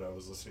didn't know what I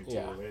was listening to.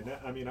 Yeah. And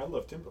I mean, I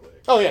love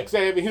Timberlake. Oh, yeah,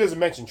 because he doesn't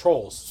mention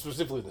Trolls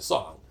specifically in the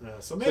song.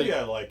 So maybe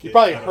I like it. You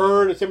probably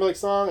heard a Timberlake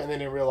song and then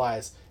didn't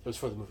realize it was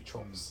for the movie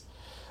Trolls.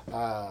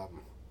 Yeah,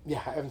 I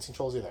haven't seen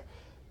Trolls either.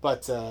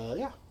 But,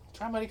 yeah,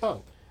 try Mighty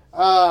Kong.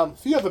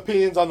 If you have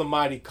opinions on the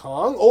Mighty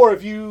Kong, or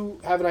if you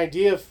have an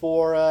idea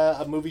for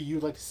a movie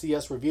you'd like to see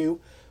us review,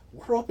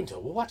 we're open to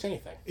it. We'll watch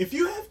anything. If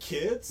you have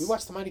kids... We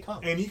watch the Mighty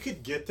Kong. And you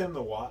could get them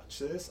to watch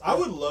this, I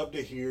would love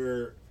to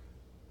hear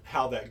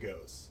how that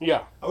goes.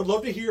 Yeah. I would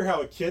love to hear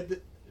how a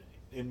kid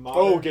in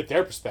modern... get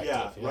their perspective.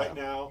 Yeah, right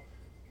now.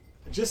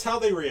 Just how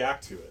they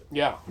react to it.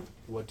 Yeah.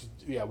 What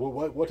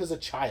does a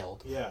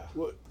child... Yeah.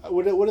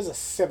 What does a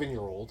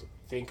 7-year-old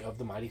think of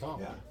the Mighty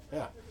Kong?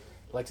 Yeah.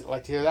 Like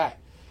to hear that.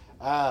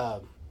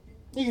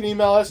 You can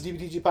email us,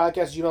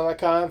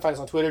 dbtgpodcast@gmail.com. Find us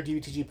on Twitter,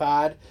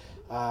 dbtgpod.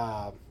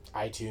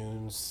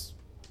 iTunes,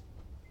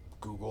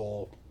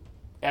 Google,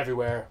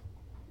 everywhere.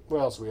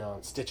 Where else are we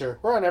on? Stitcher.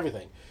 We're on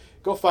everything.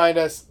 Go find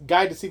us.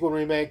 Guide to Sequel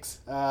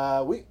Remakes.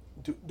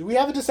 Do we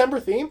have a December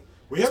theme?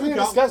 We haven't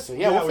discussed it.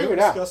 Yeah, we'll figure it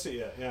out. We haven't discussed it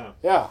yet. Yeah.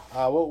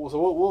 Yeah.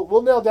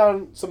 We'll nail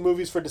down some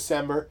movies for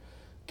December.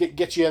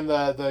 Get you in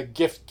the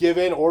gift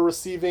giving or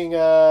receiving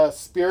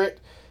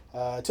spirit.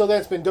 Till then,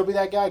 it's been Don't Be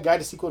That Guy. Guide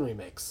to Sequel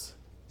Remakes.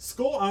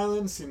 Skull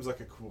Island seems like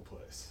a cool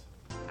place.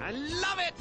 I love it!